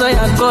matatizo ya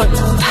kodi,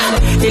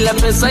 ila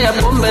pesa ya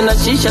pombe na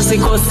shisha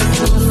sikosi.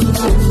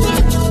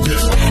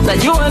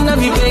 Najua na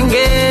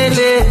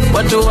vipengele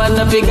watu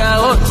wanapiga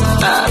hodi,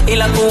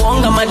 ila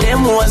kuonga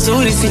mademu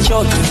wazuri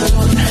sichoki.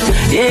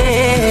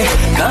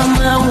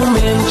 Kama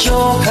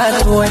umemchoka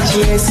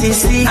tuachie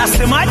sisi.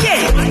 Asemaje?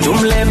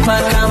 Tumle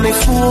mpaka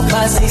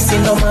mifupa, sisi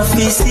ndo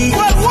mafisi.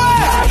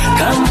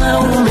 Kama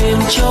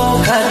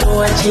umemchoka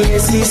tuachie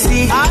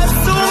sisi.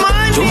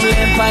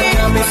 Tumle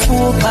mpaka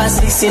mifupa,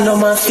 sisi ndo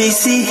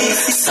mafisi.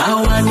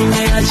 Sawa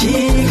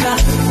nimeachika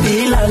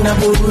ila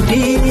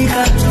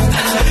naburudika,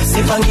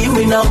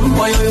 sipangiwi na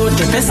mbwa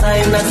yoyote, pesa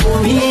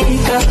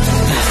inatumika.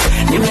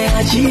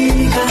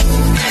 Nimeachika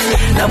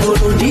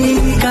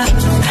naburudika,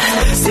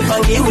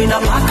 sipangiwi na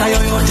paka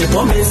yoyote,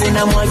 pombe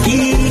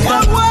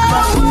zinamwagika.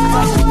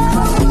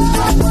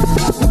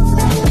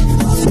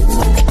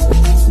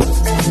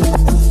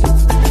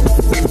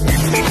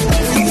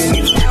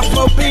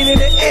 Afrobeat in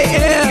the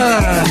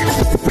air.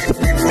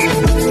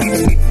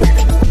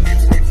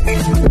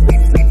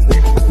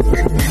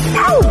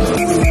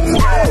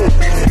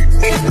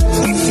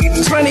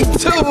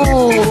 22.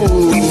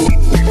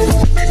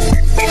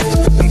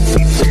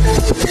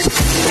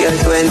 You're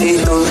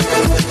 22.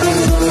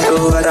 Do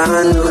what I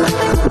handle.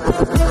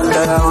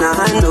 That I wanna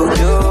handle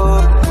you.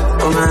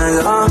 Put my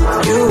hands on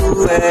you.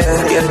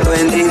 You're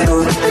 22.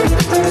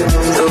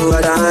 Do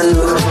what I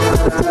handle.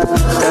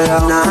 That I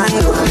wanna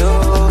handle you.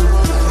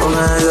 Put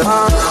my hands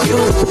on you.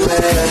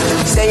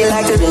 Say you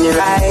like to be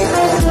right.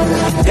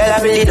 Girl, I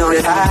really know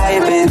the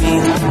type, baby.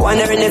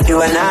 Wondering if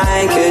you and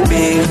I could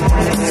be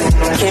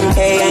Kim K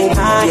and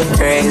Kanye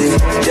crazy.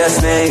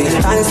 Just maybe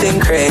dancing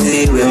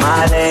crazy with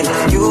my leg.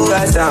 You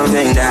got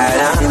something that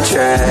I'm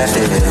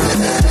interested in.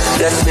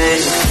 Just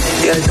maybe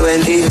you're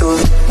 22.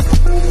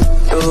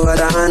 Do what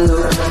I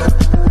handle.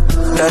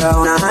 That I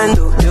wanna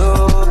handle you.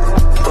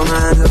 Put my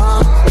hands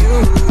on you.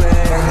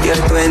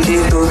 You're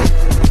 22.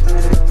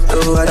 Do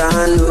what I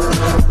handle.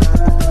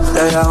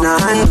 That I wanna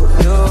handle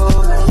you.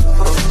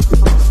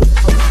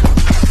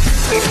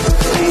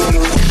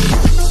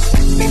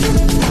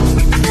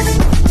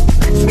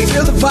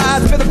 Feel the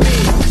vibe, feel the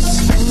beat.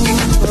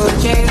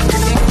 Okay.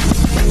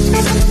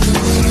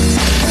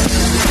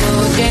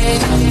 Okay.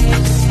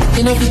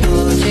 You know we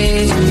okay.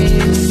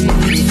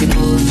 If you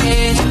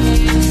okay,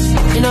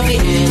 you know we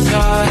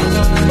enjoy.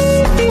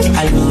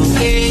 I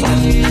look it,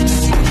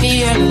 me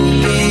I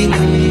look it.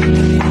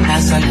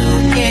 As I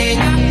look it,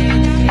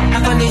 I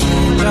can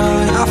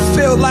enjoy. I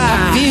feel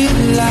like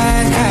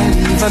I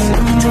live on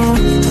the moon.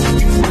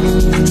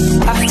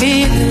 I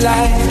feel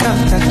like I'm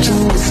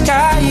touching the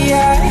sky.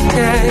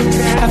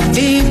 I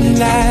feel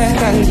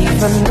like I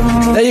live on the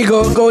moon. There you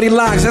go,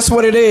 Goldilocks, that's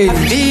what it is. I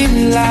feel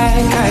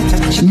like I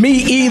touch me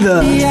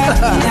either.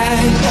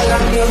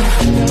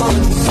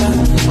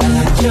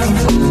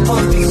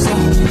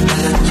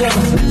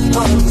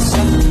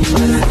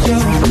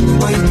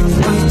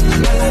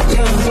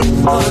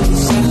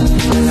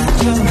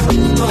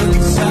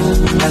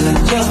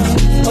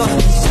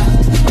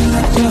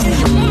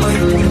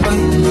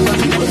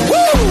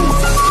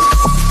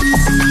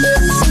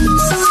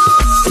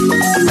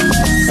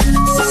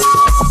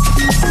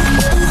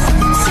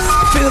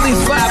 Feel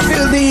these vibes,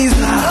 feel these.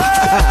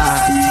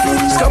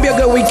 It's gonna be a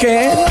good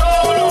weekend.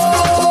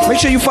 Make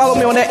sure you follow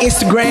me on that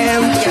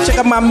Instagram. Check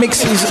out my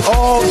mixes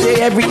all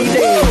day, every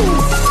day.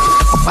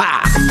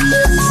 Wow.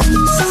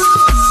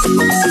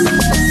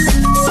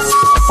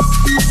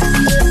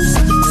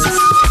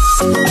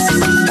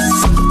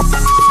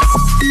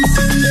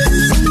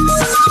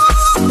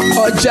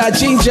 Oja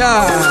Jinja.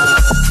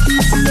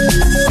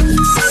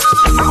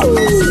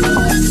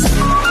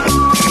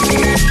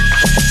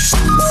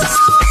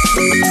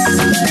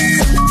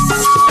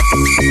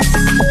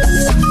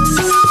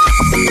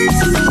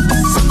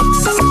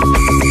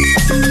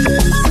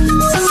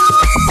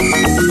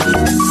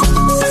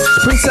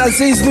 Prince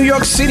Aziz, New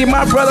York City,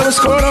 my brother, what's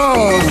going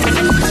on?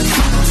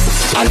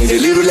 I need a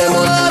little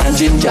lemon and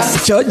ginger.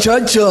 Cho.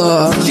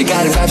 She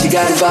got it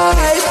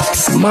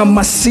vibe.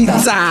 Mamacita.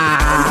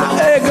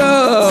 There you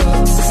go.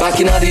 Back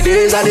in all the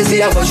days, I didn't see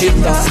her for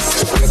shifter.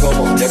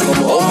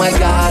 Oh my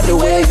God, the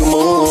way you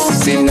move,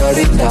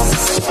 senorita.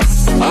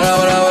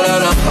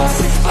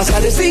 I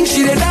started to sing,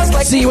 she did dance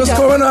like. See what's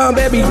going on,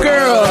 baby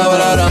girl.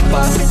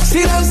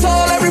 See that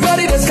soul,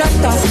 everybody that's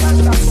canta.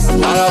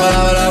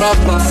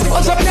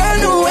 What's up, girl?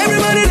 New,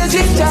 everybody the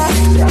ginger.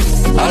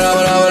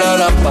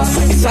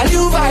 It's a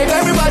new vibe,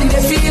 everybody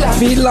they feel it.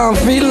 Feel on.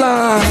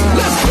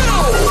 Let's go.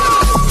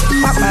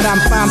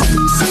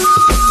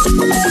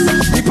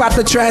 Deep out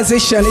the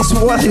transition, it's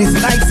what is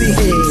nice in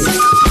here.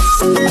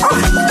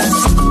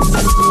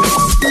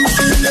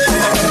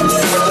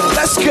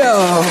 Let's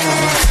go.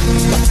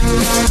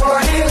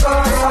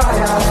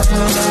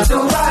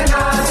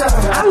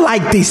 I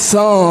like this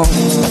song.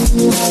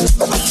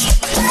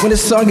 When the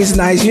song is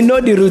nice, you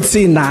know the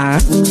routine now.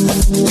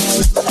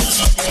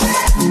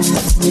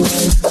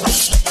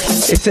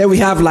 They said we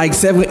have like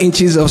 7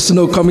 inches of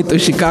snow coming to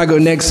Chicago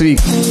next week.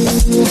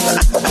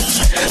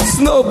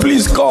 Snow,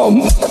 please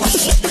come.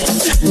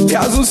 It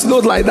hasn't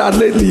snowed like that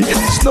lately.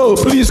 Snow,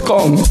 please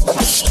come.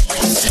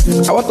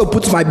 I want to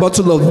put my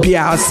bottle of beer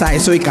outside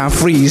so it can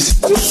freeze.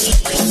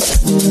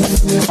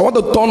 I want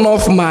to turn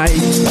off my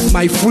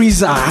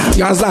freezer.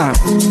 You understand?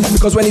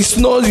 Because when it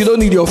snows, you don't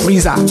need your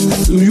freezer.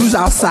 You use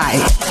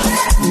outside.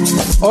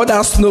 All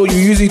that snow, you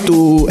use it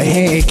to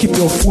keep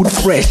your food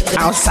fresh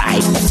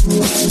outside.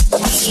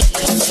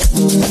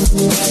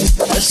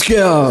 Let's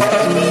go.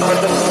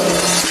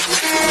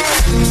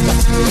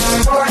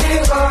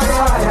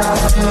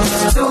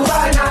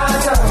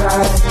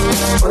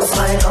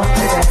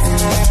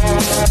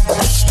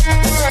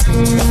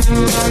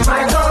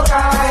 My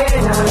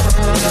cocaine,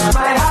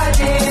 my heart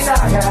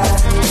desire,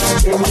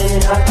 give me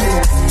nothing.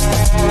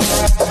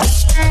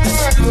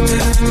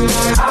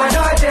 I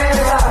know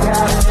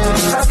desire,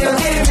 cause you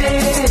give me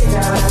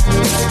dinner,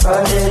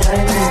 but it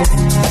ain't me.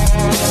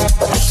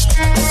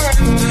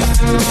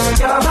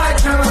 You're my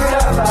true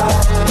lover,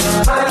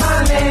 my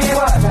honey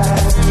water,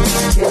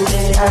 give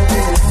me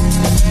happiness.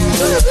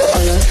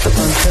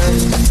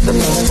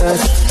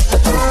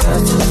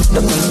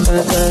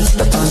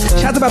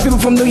 Shout out to my people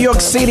from New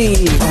York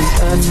City.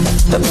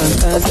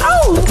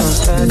 Oh,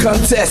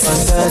 contest.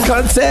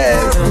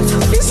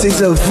 This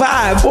is a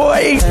vibe,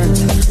 boy.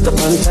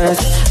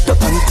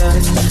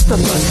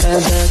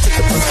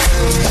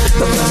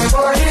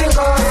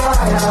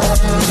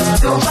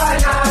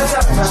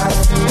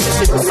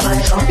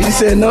 You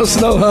said no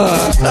snow,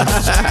 huh?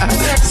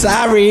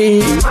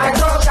 Sorry.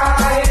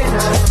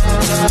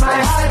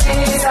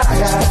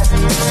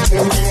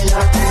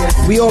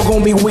 We all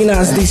gonna be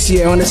winners this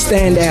year,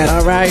 understand that,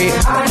 alright?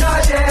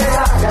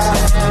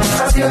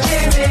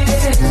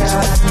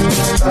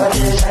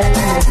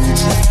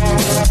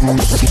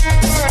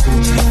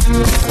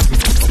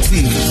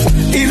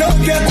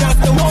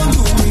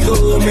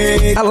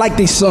 I like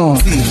this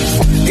song.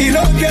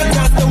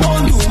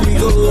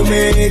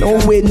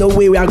 No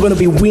way, we are gonna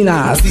be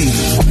winners.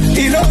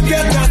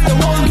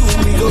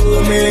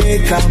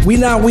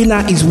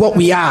 Winner is what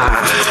we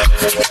are.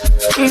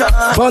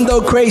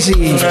 Bundle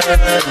crazy.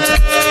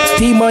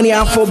 D-Money,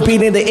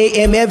 AFROBEATS, the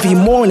AM every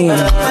morning.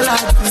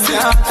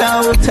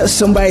 Tell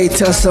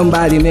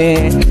somebody,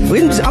 man.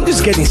 I'm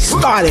just getting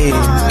started.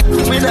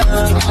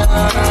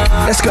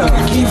 Let's go.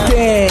 Keep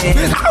that.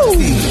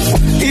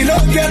 You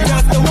don't get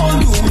that the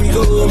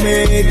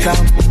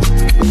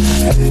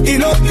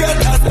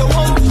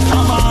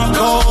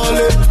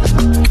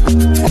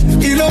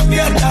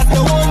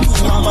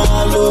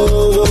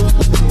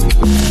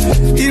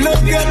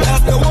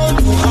one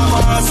who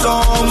hammer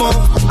some.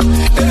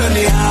 Hello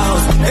the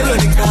house, hello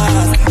the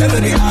cars, hello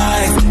the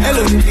eyes,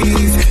 hello the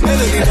keys,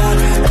 hello the that.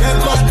 They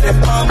got the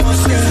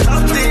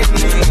nothing.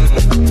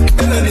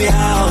 Hello the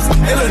house,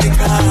 hello the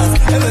cars,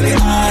 hello the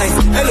eyes,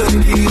 hello the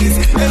keys,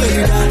 hello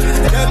the that.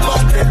 They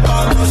got the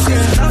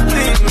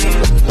nothing.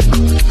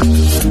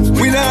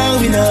 We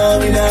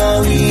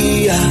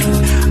are.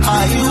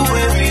 Are you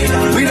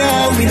we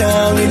are.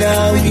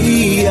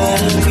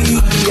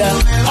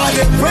 I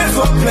pray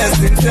for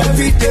blessings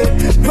every day.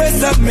 Pray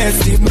some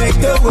mercy, make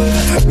the way.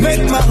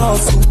 Make my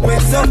house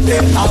wait someday.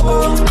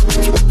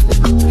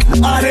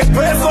 I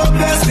pray for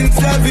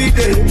blessings every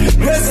day.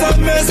 Pray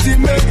some mercy,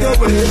 make the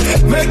way.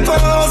 Make my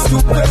house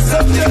wait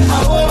someday.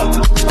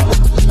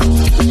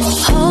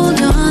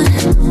 Hold on.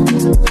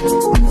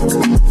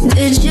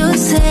 Did you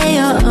say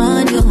you're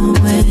on your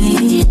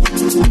way?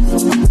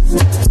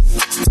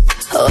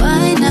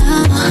 Why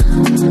now?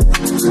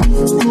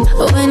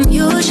 When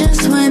you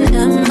just went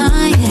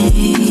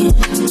MIA.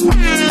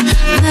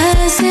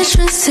 Message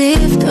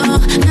received, oh,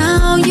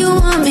 now you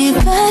want me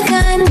back.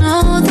 I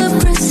know the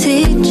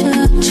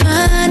procedure.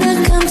 Trying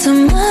to come to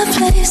my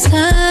place,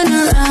 turn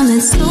around,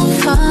 it's too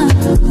far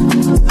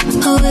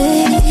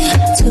away,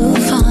 too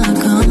far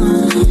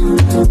gone.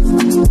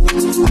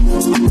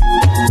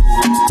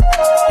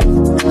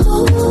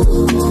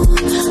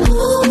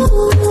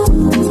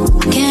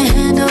 Can't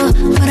handle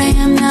what I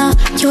am now.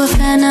 You a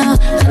fan now,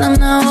 and I'm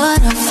not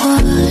what I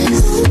was.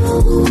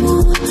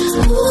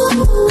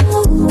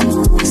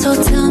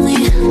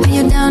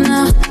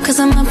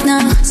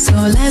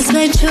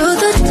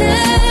 Truth or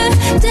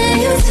dare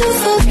you to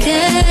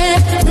forget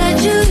that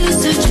you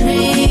used to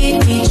treat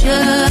me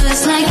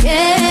just like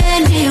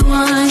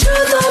anyone.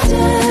 Truth or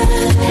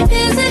dare,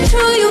 is it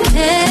true you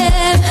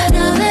care?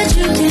 Now that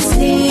you can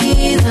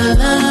see the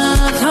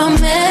love from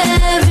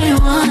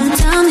everyone,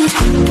 tell me,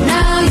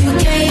 now you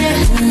get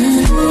it.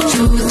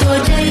 Truth or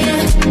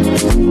dare,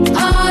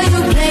 are you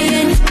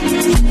playing?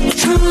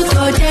 Truth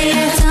or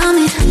dare, tell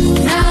me,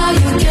 now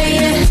you get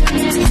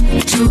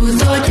it.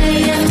 Truth or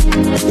dare,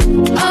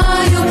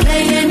 are you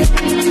playing?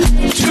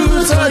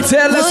 Truth or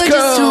dare, let's go.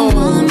 Would you still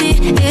want me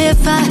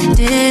if I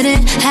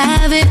didn't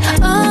have it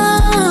all?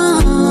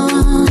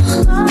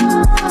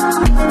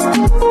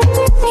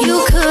 You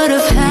could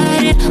have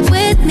had it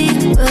with me,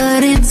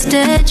 but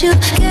instead you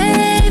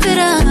gave it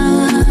up.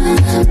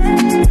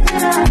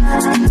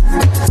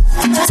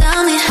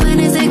 Tell me, when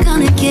is it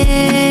gonna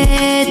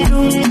get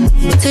through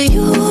to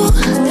you?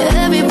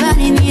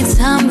 Everybody needs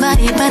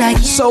somebody, but I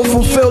can't. So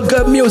fulfill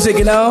good music,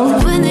 you know.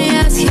 When they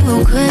ask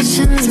you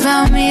questions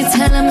about me,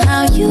 tell them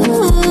how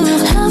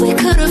we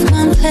could have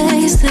gone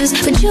places,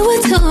 but you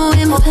were too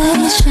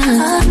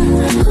impatient.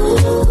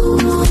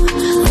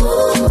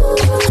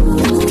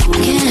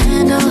 Can't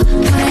handle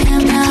what I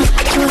am now.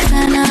 You a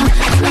fan now.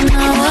 I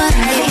know what I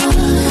do.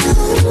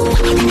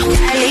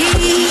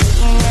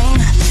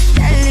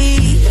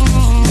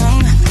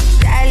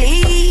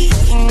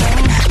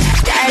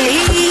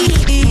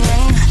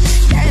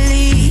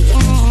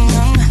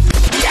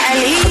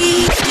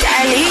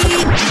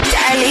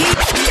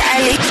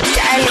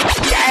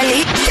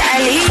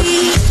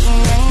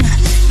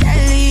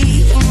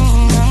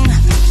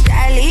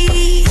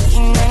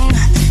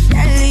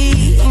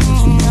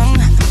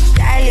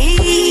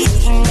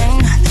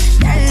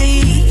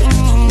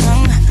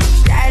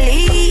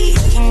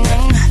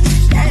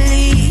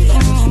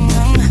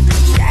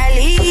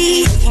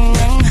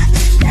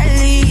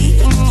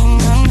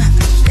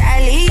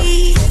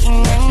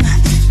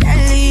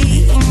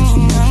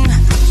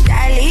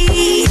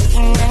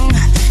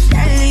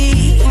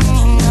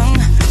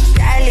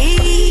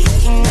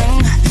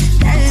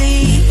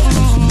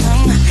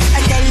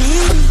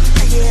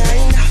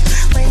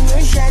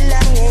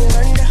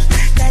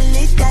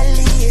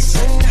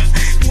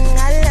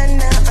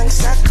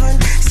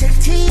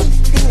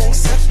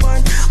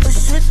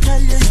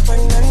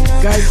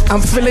 I'm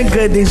feeling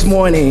good this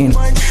morning.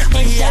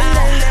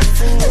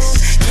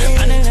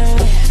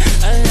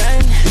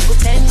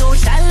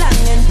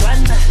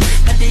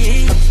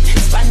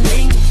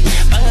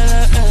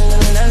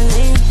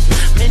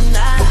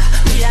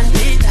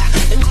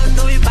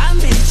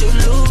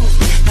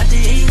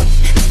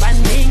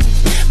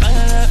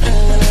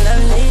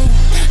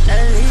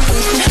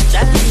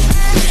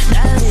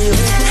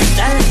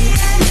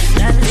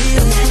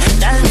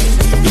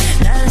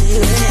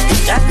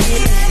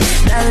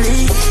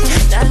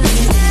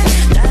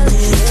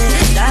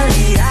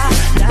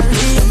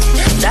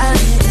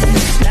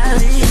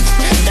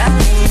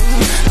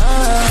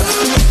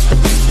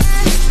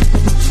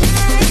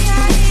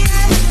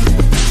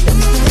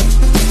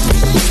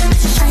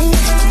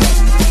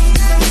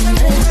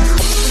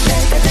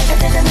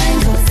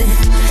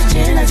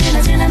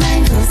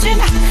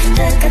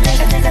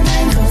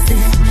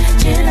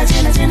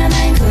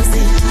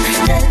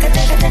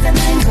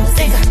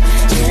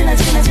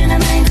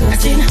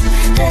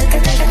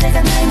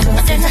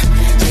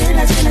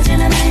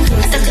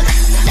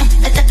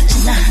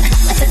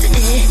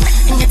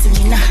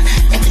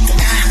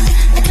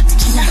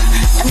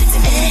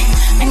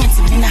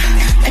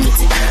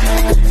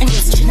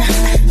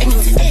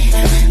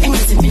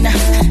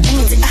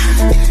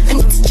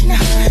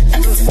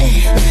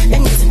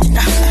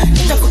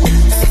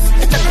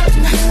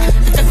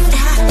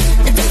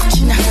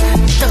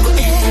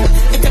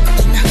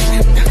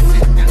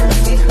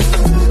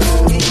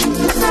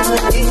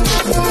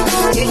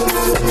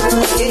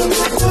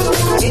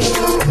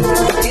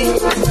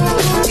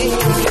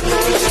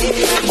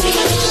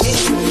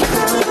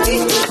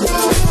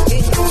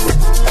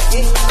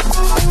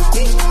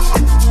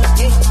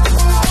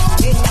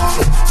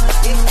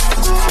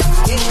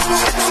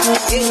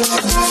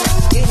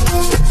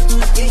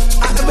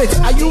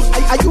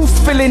 Are you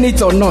feeling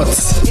it or not?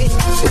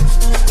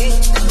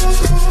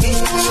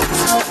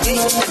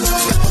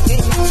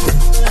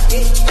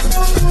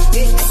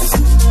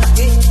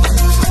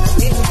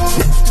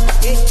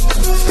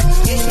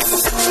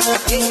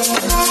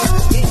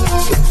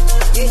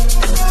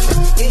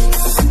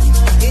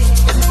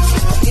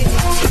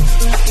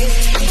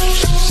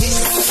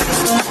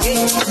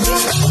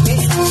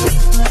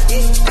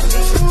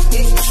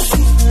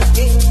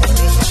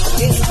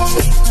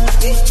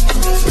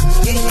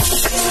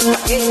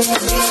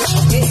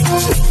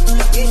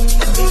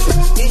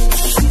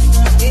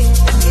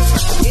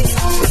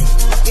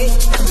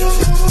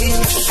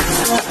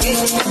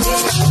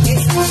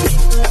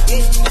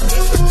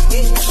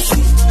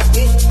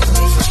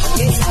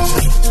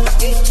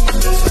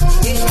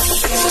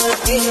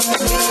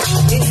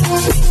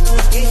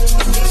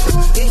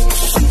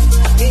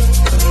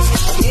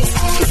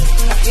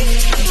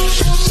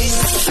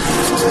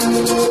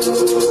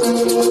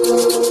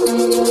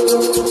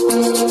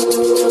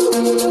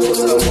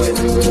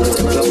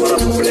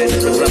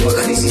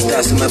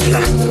 Pass my plan.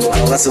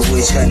 I was a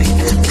boy Charlie.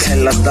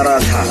 Tell us that I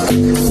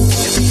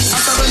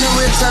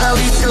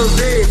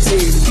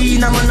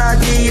Tina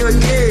monati io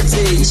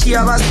gete, she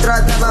have a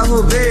strata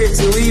bajo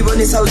bete, we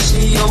boni sao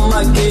she on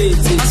my gate.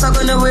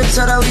 Asagone we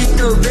chara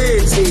wito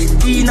bete,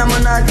 Tina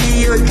monati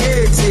io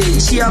gete,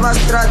 she have a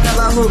strata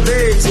bajo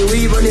bete,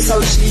 we boni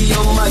sao she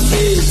on my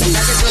gate.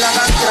 Nake sola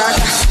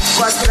strata,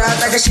 qua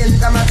strata che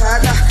scenda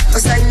matata,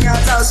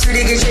 osagnata o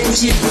suri che c'è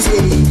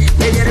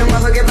vedere un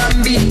uovo che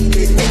bambini.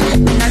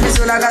 Nake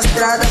sola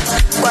strata,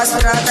 qua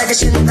strata che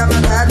scenda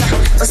matata,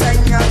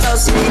 osagnata o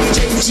suri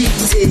che c'è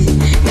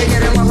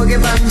vedere un uovo che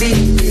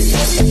bambini.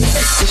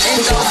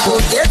 Ain't gon'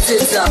 forget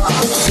it,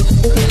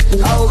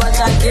 how about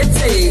I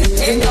get it?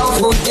 Ain't gon'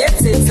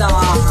 forget it,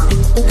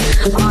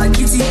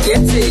 kitty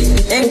get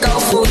it. Ain't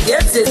gon'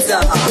 forget it,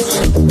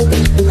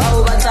 how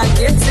about I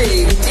get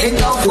it? Ain't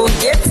gon'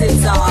 forget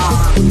it,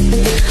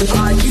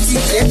 kitty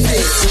get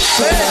it.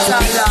 Where's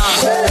Allah?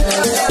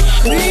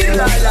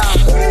 Rila, I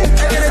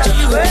gotta tell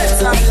you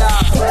where's Allah?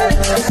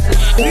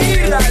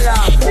 Rila, I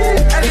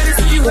gotta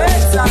tell you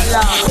where's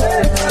Allah?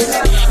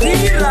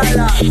 Rila,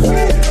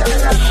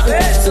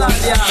 where's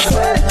Allah?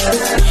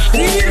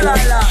 Rila,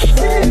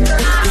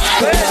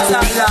 where's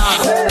Allah?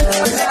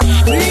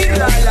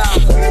 Rila, I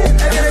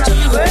gotta tell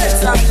you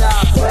where's Allah?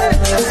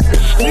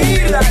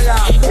 Rila,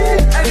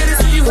 I gotta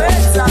tell you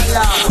where's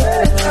Allah?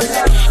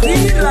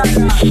 Rila,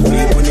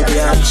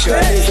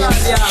 where's Allah?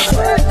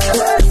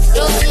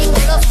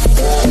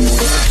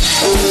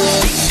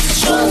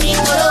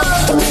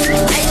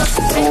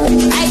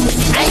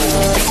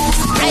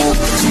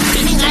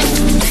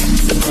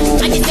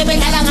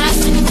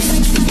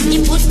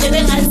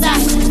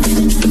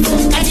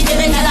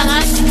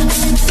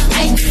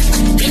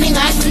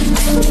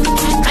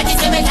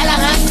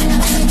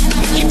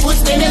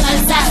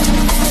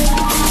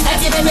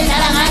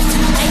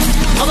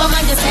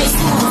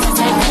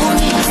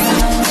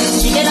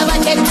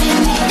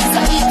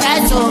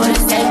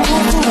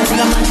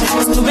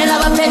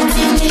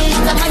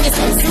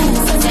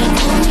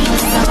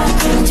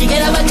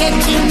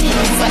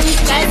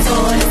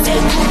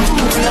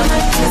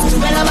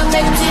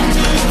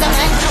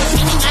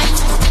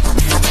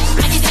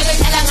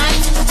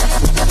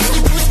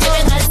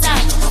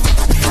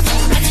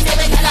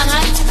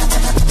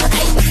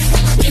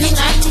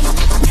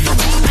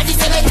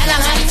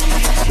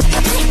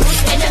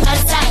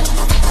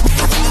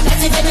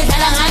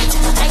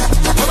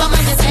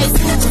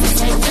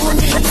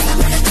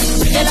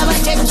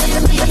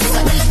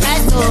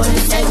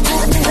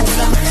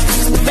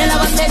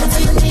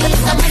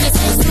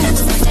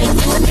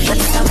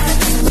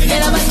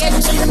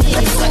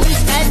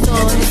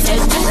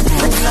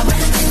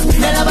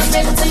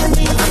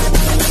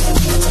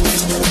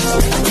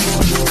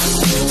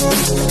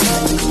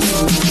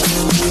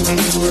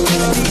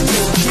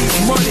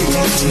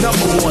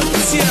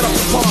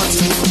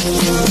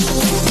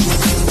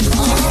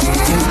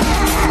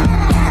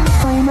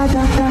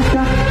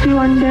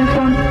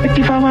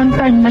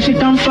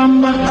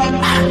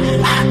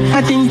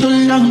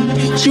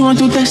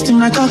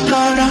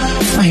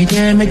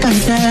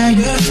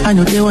 I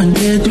know they want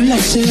to do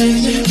like say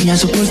me I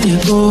supposed to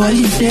go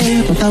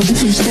holiday, but I will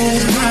stay.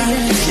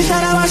 She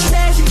said I was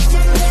crazy,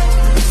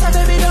 so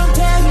baby don't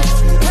tell me.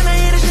 When I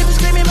hear the shit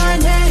screaming my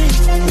name,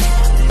 she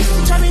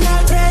drive me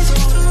not crazy.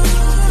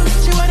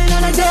 She wanted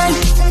on a day,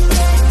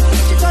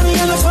 she told me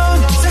on the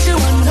phone, said she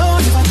wanna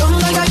know if I come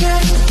back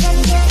again.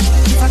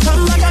 If I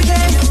come back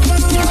again,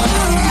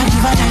 I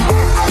give her that.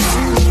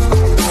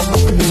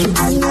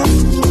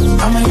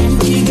 I'm a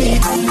empty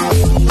gate.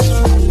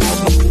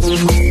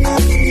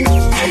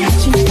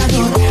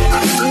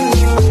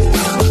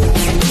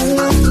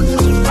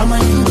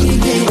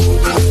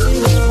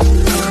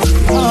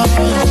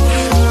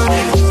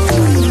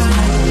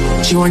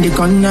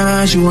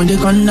 She want the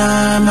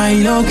corner, my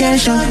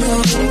location.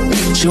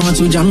 She want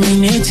to jam me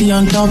natty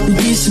on top of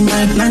this,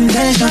 my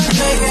plantation.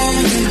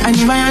 And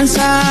if I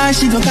answer,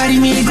 she go carry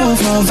me go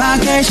for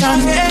vacation.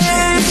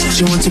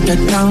 She want to get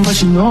down, but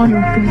she know no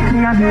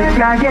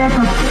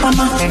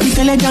Mama, if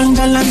you let down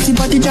balance,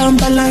 but the jump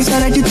balance, I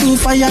like it too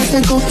fire,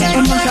 take off.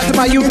 Shout to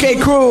my UK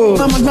crew.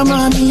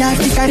 Mama, me, I have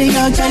to carry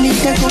out, Charlie,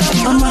 take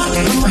off. Mama,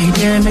 my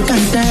dear, me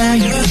can't tell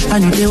you. I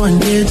know they one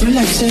day to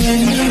like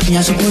say, me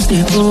are supposed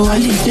to go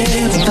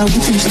holiday, but I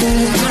will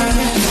stay.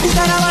 Is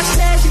that how I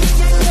say?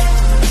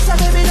 So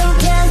baby, don't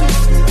care me.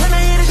 When I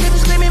hear the shit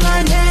screaming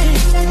my name,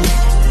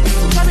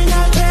 tell me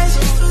not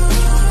crazy.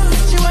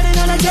 She wanted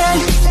on a day.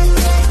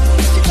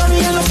 She called me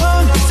on the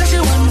phone, said she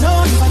wanna know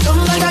if I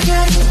come back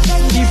again.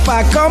 If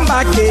I come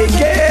back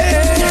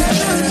again,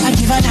 I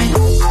give her that.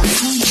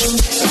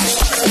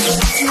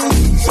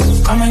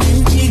 I'm an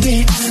empty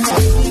gate.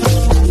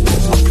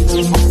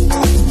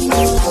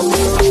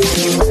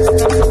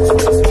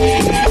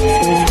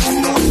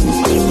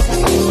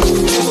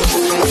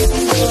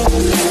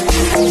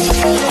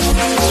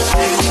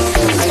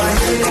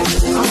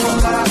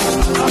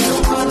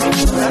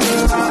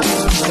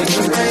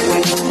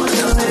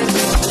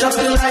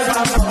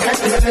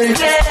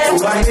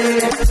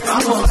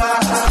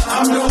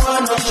 I'm the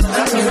one,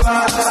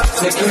 I'm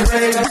make it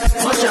rain,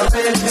 much of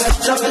it,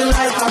 something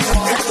like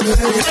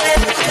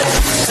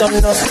turn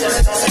up.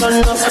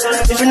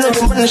 If you know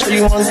the money, so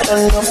you want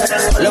turn up.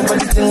 All about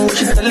the things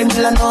she telling me,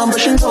 I know, but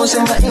she knows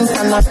in my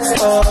internet.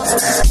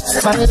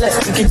 Ballet,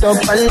 make it up,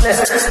 ballet.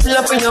 Pull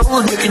up in your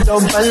hood, make it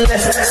up, ballet.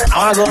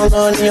 I go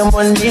on in your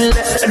money,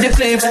 let the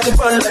play with the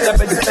ball like a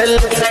baby pellet.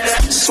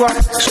 Swap,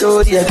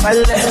 show the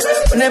ballet.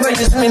 Whenever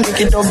you see me,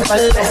 make it up,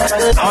 ballet.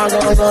 I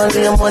go on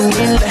in your money,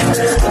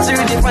 let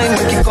the define,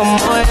 make it come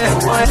on.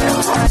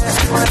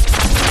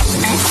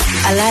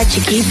 I like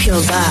to keep your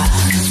bar.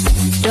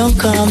 Don't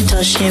come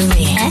touching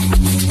me.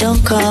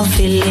 Don't come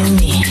feeling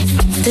me.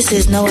 This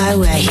is not why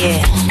we're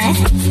here.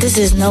 This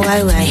is not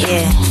why we're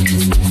here.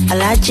 I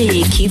like to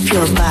keep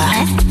your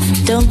bar.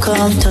 Don't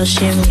come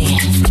touching me.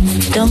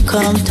 Don't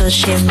come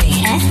touching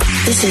me.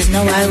 This is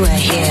not why we're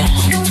here.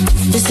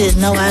 This is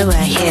not why we're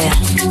here.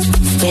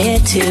 We're here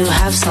to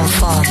have some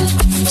fun.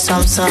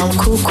 Some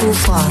cool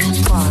fun.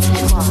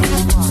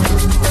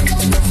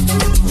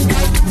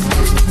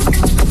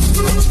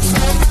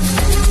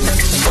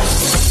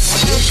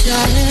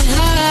 Shouting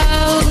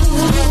out,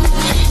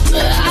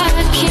 but I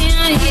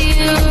can't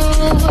hear a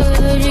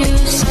word you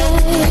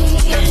say.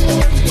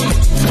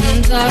 I'm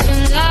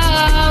talking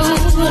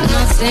loud,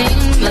 not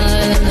saying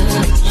much.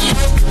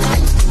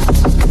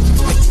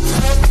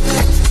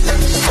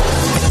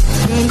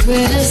 I'm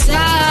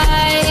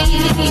criticized,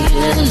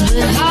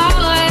 but how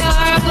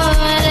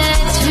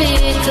bullets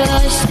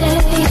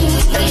ricochet.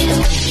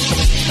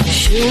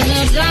 Shoot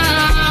me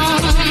down,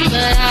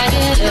 but I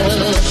get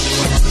up.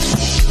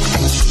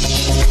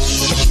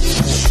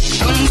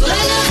 I'm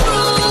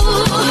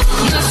bulletproof,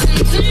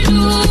 nothing to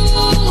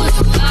lose.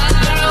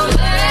 Far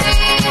away.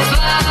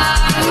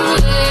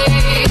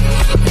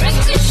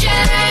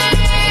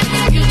 Ricochet,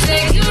 you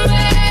take your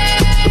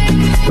aim.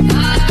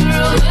 Far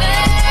away.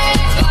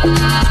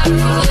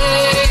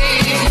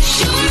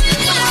 Shoot me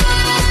down,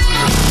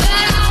 but I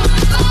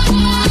won't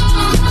fall.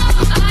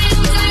 I am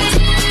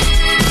Titanic.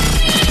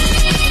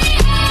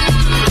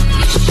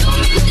 Shoot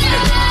me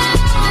down,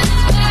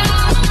 but I won't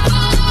fall.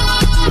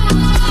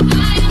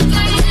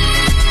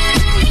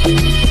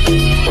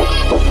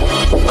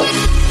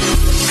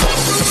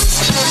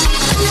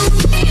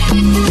 I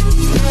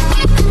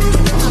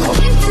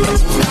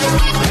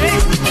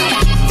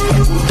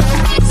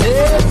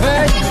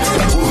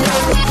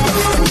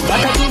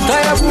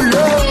am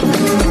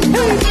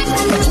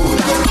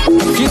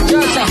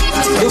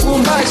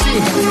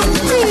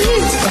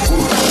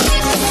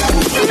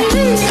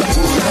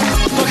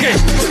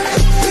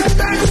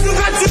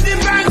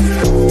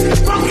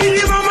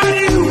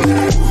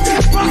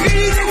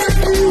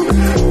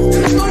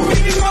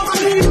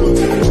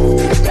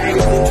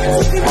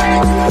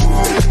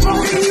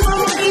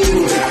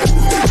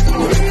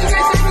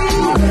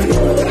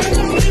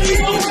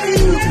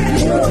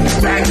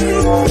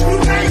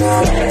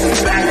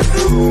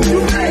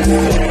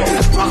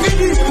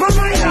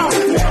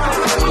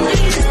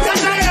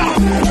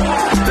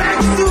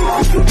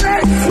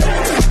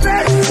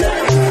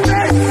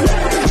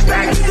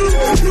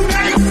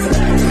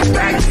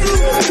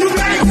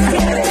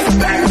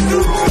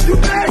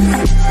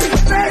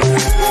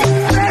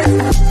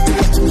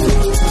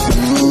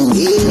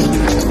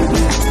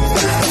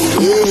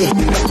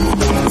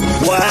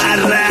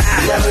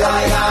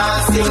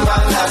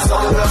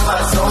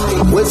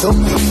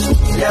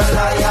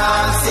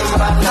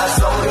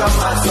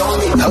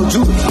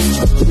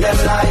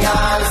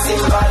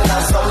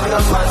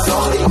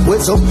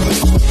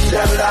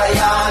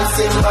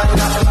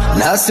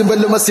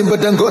Simba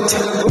Dangote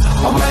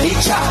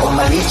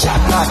Omalicha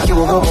Kaki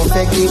ugogo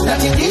feki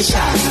natindisha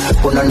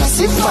Kuna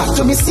nasifa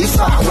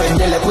tumisifa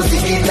Wendele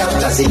kuzikida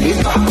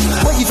utazilipa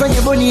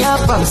Wajifanye boni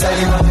hapa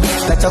msalima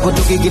Katako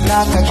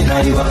tukikitaka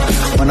kinaliwa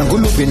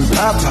Manangulu bin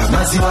papa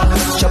maziwa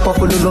Chapa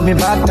kululu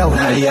mibata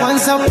unalia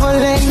Kwanza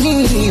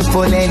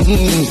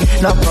poleni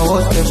Napa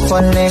wote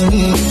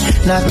poleni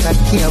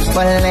Natakia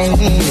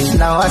poleni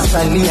Na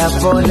wasalia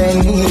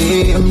poleni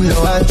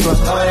Mno watu wa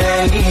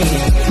poleni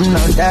Mno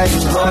dari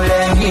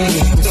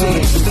poleni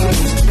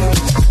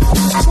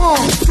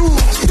 1, 2,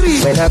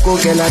 3. When I go,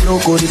 girl, I know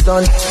go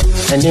return.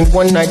 And in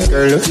one night,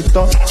 girl, look it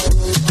up.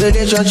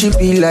 Relationship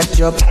be like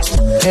job,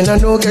 and I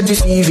know get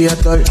this easy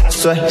at all.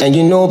 So, and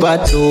you know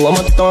about too, I'm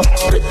a ton.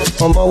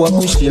 I'm a walk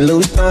with you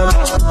lose time.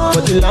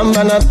 But the lamb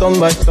and I turn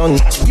by turn.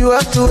 You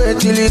have to wait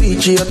till it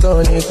reach your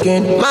turn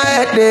again. My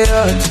head they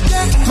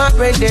hurt, my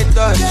brain they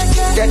touch.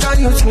 They don't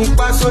use me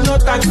pass, so no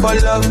time for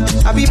love.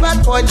 I be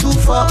bad boy too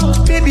far.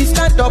 Baby,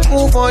 stand up,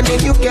 move on, the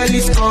new girl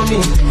is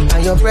coming.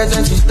 And your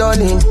presence is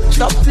stunning.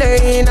 Stop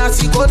playing, I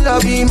see God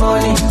love you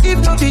money. If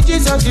not the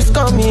Jesus is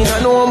coming, I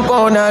know I'm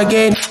born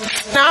again.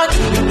 Now,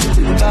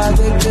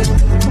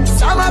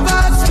 some of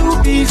us too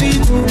busy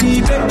to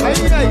be back.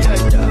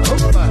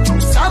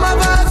 Some of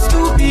us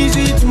too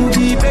busy to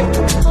be back.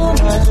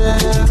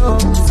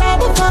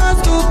 Some of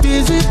us too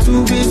busy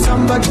to be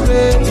somebody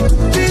baby.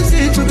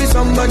 Busy to be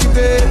somebody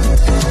baby.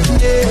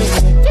 Yeah.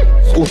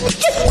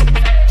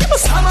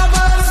 Some of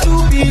us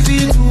too busy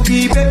to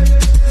be back.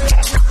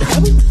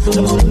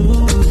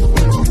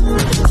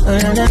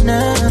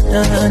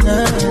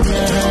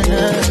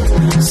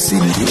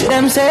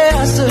 Them say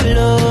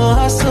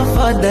hustle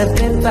for the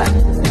paper.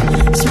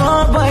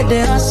 Small boy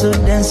they hustle,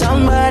 then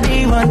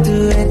somebody want to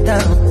hit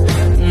down.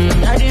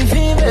 I didn't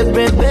feel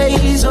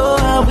baby, so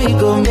how we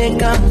gon' make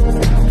them?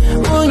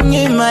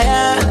 Munyi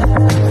maya,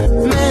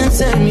 men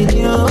send me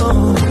yo,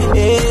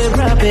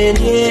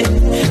 property.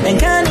 And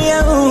can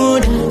you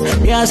hold?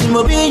 Yes,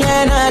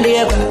 Mobinia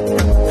Nadia,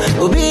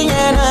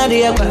 Obinia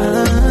Nadia,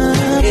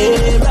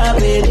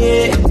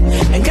 property.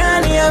 And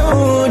can you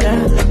hold?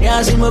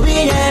 Yes,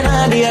 Mobinia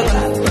Nadia,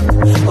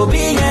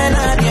 Obinia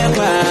Nadia.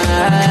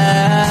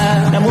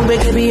 Now,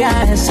 baby,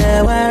 I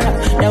say,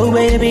 now,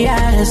 baby,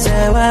 I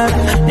say,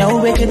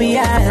 now, baby,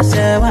 I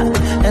say,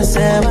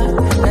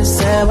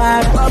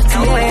 up to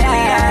you.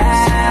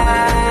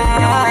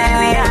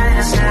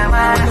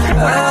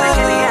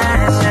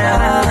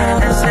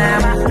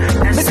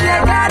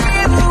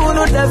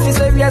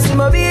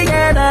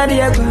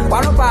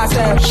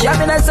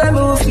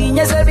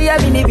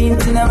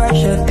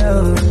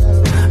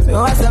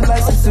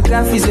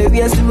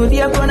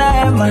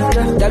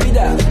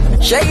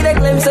 Shade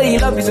claim say he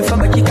love you so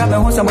from a kick up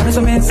and want someone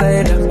some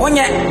inside.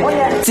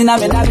 Tina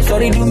me that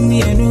sorry do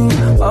me and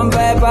on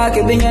by back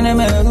a bing and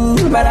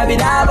but I be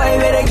now by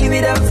better give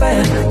it up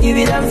fire, Peru,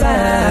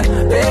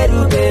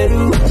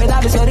 me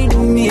that sorry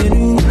do me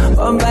and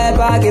on by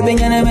back a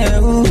bing and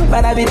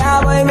but I be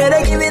now by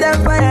better give it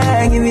up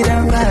fire, Peru,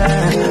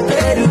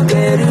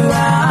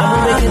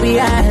 now baby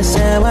I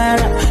say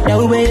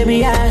now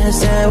baby I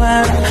say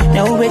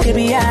now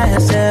baby I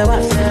say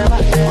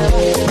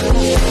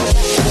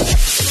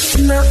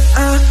I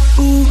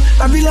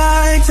be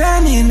like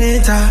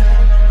Terminator.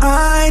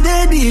 I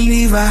dey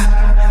deliver.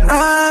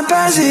 I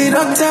pass it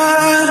doctor.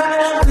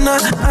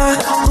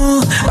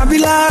 I be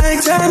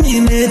like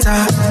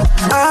Terminator.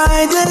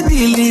 I dey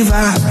deliver. I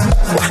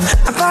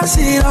pass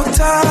it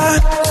doctor.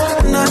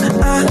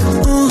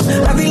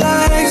 I be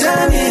like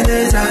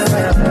Terminator.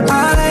 I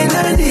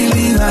dey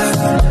deliver.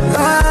 I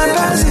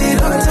pass it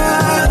doctor.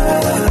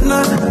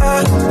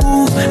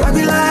 I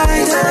be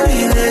like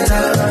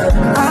Terminator.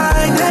 I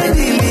dey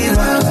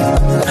deliver.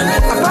 I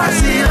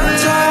pass it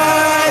doctor.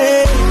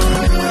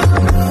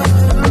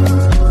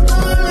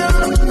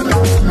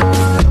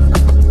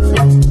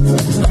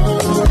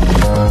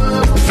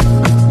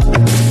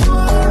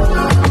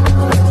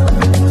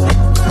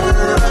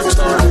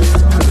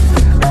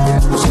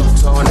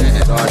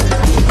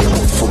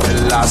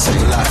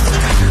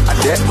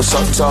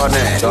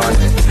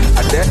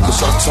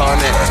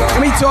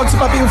 Let me talk to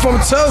my people from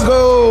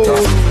Togo.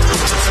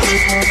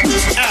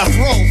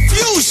 Afro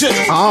Fusion.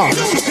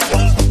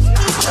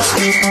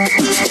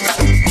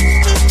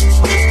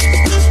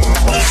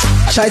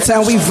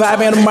 Chi-Town, we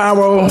vibing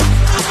tomorrow.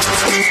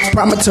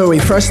 Promontory,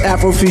 first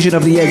Afro Fusion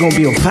of the year, gonna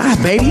be a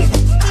vibe, baby.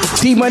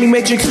 D-Money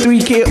Matrix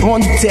 3K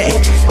on deck.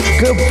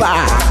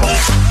 Goodbye.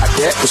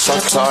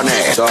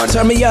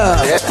 Turn me up.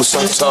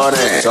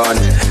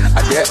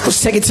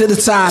 Let's take it to the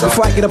top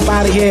before I get up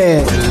out of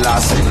here.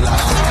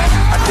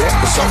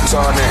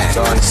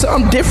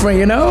 Something different,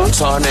 you know?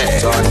 Do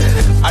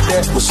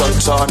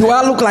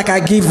I look like I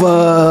give Every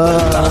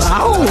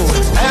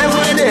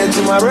day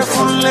to my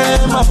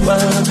refule mama,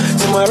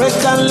 to my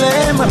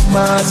recale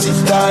mama,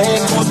 sita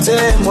ekute.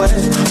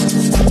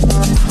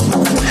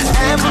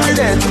 Every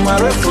day to my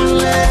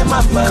refule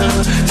mama,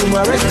 to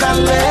my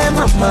recale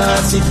mama,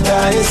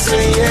 sita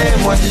eseye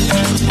moi.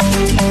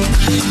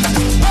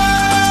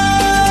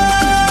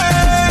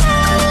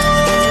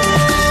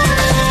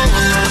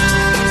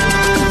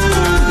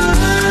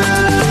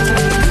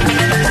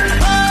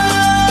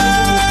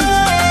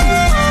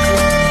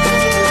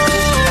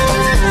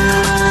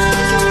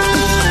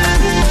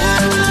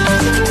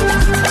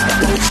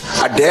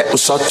 Adet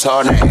was so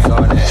torn it.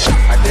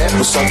 Adet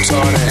was so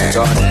torn it.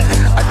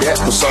 Adet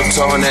was so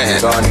torn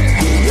it.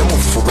 You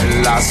move for the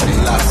last.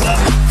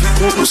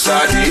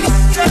 Usadi.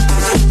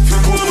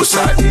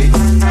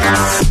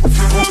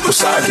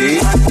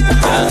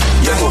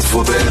 You move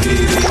for baby.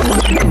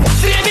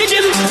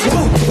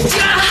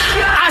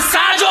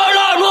 Asajo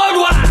Lord.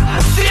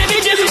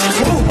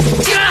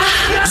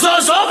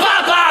 Zozo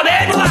Papa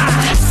Bedwa.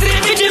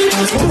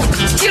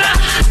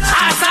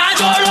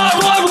 Asajo Lord.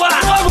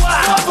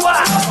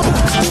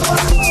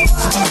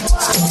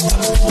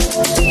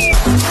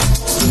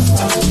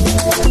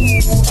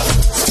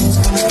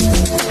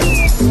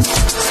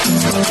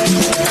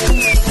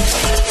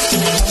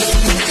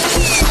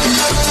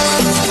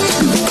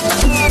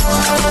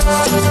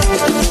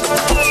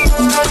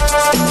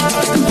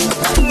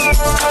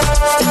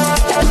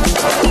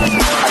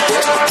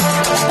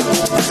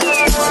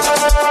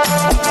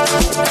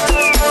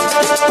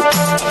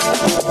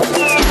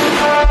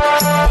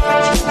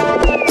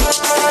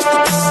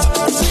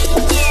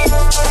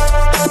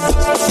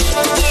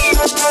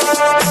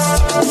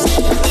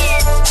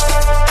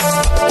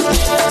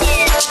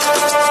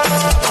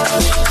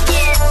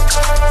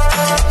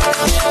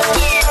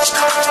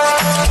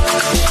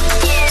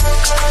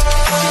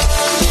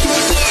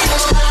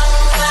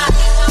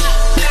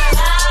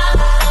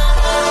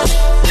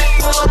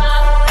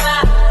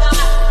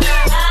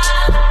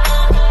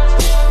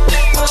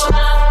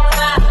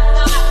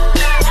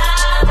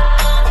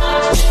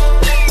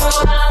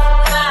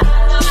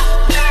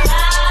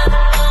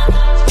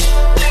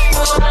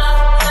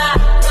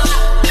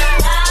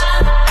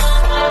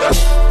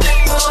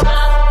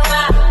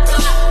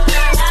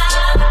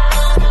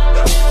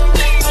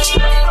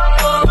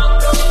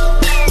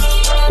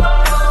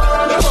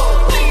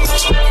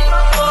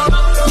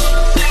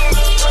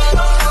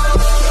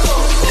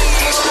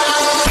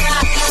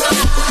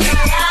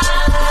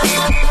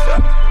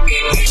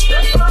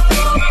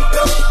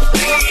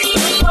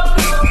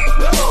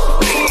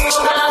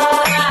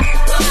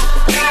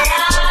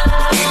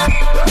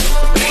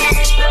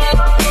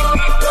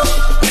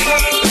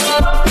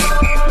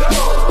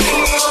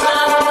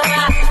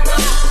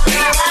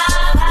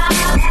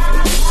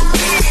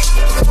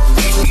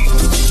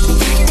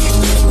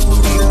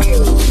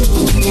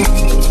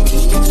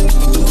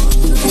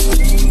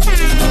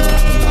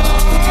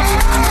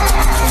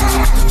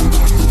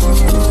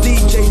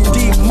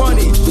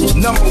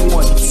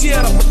 #1. Tear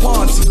up the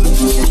party.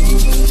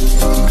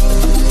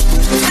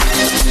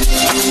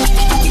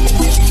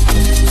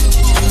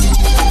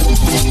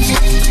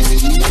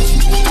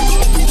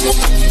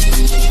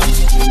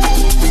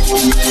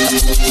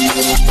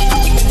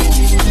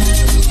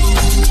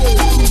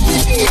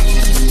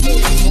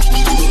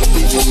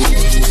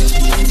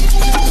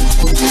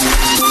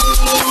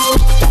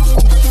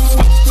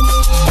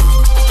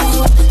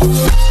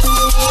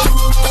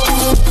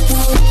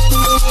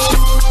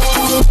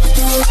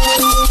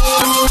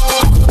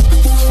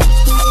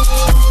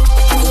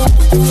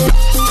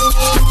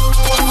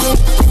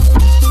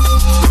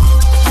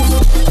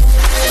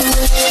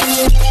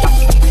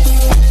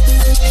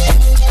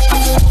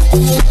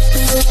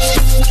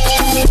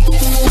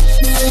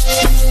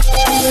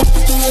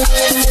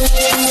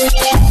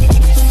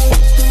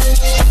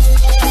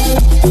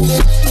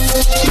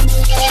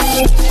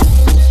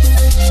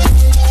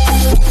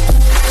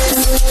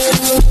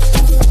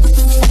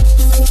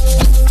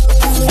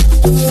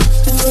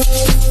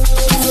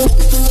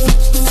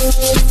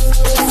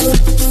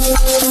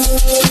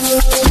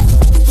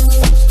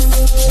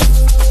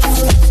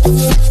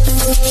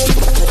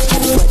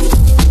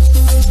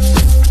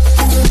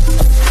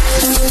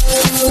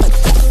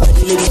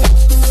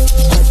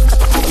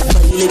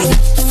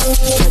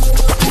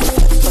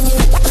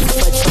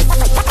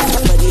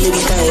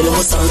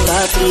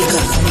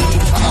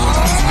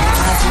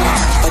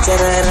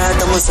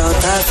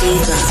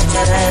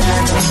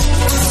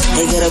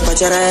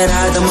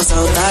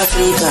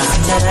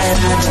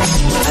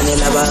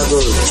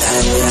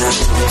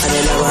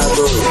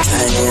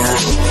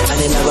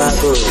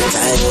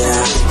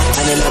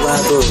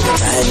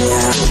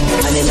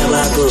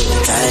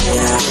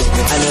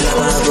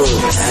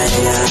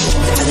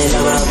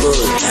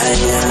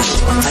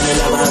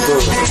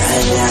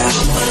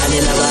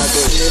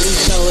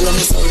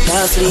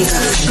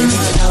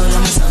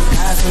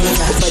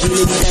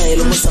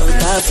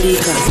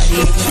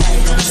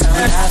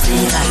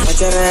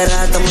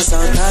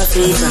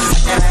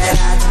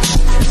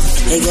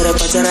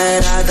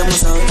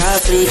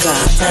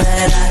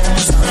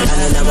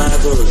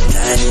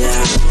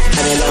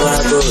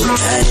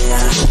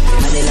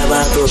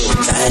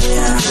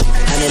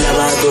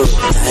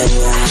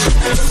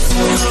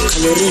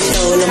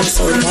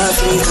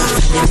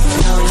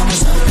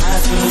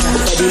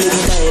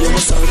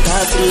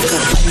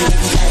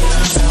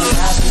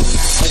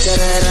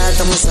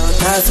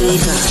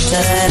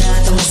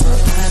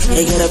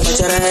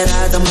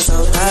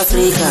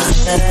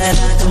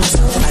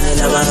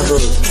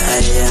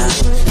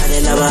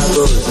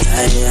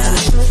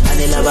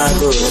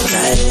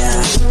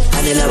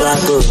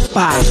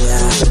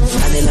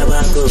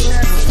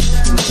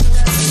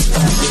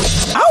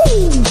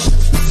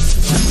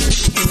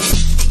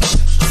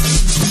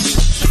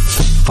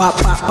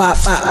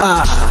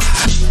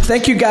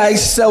 Thank you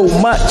guys so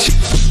much.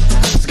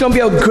 It's gonna be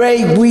a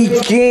great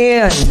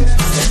weekend.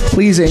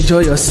 Please enjoy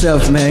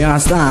yourself, man. You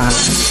understand?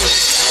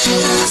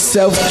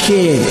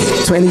 Self-care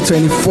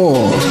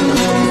 2024.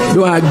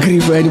 Don't agree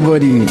for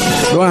anybody.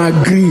 Don't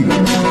agree.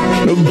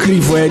 Don't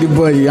agree for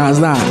anybody. You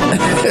understand?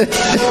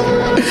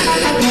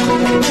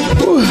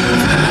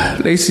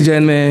 Ladies and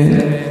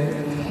gentlemen,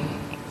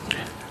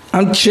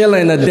 I'm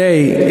chilling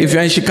today. If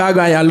you're in Chicago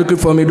and you're looking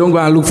for me, don't go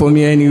and look for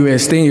me anywhere.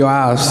 Stay in your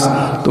house.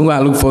 Don't go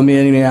and look for me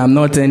anywhere. I'm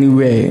not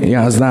anywhere. You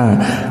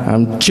understand?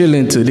 I'm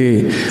chilling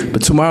today.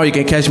 But tomorrow you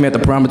can catch me at the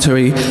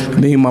Promontory.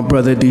 Me and my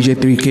brother DJ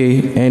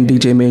 3K and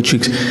DJ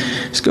Matrix.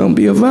 It's gonna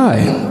be a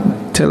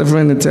vibe. Tell a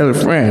friend and tell a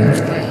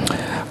friend.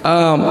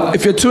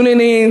 If you're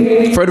tuning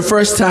in for the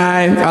first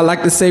time, I'd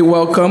like to say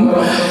welcome.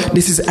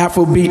 This is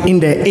Afrobeat in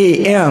the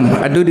AM.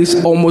 I do this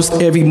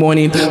almost every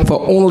morning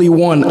for only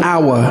 1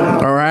 hour,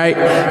 all right?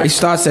 It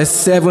starts at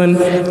 7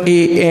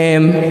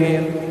 a.m.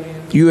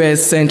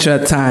 U.S. Central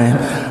Time.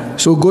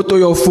 So go to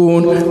your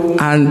phone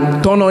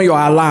and turn on your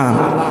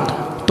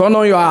alarm. Turn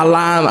on your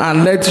alarm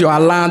and let your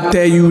alarm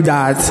tell you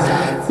that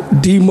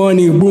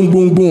D-Money, boom,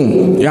 boom,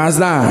 boom. You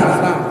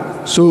understand?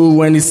 So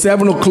when it's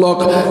 7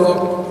 o'clock,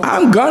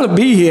 I'm gonna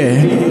be here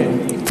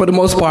for the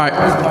most part.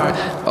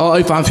 Or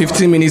if I'm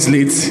 15 minutes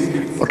late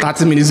or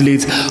 30 minutes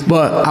late,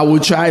 but I will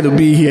try to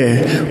be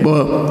here.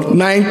 But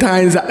 8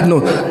 times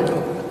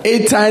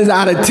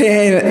out of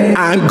 10,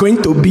 I'm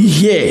going to be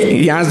here.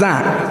 You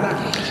understand?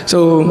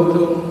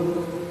 So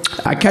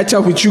I catch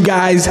up with you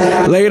guys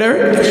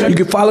later. You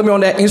can follow me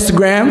on that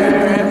Instagram.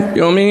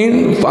 You know what I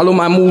mean? Follow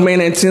my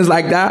movement and things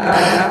like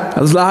that.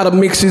 There's a lot of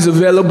mixes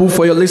available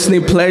for your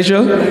listening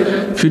pleasure.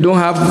 If you don't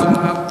have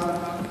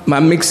my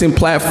mixing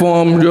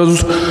platform,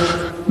 just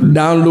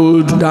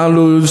download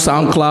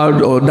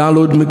SoundCloud or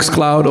download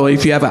Mixcloud, or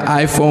if you have an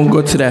iPhone,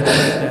 go to the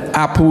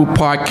Apple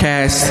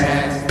Podcast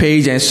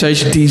page and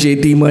search DJ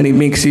D-Money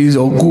Mixes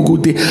or Google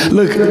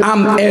Look,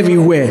 I'm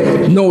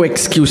everywhere. No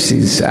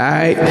excuses, all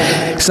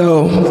right?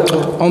 So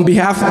on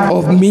behalf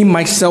of me,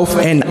 myself,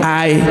 and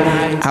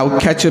I'll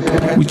catch up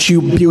with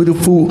you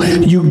beautiful,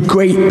 you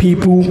great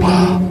people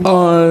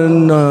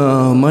on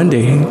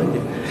Monday.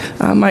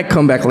 I might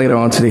come back later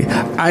on today.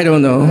 I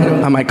don't know.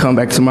 I might come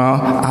back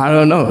tomorrow. I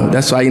don't know.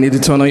 That's why you need to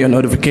turn on your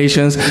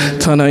notifications.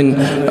 Turn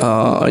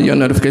on your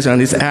notification on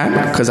this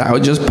app, because I will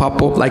just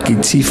pop up like a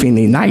thief in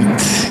the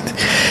night.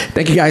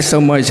 Thank you guys so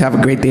much. Have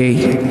a great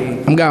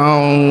day. I'm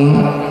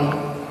gone.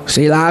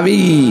 C'est la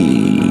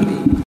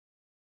vie.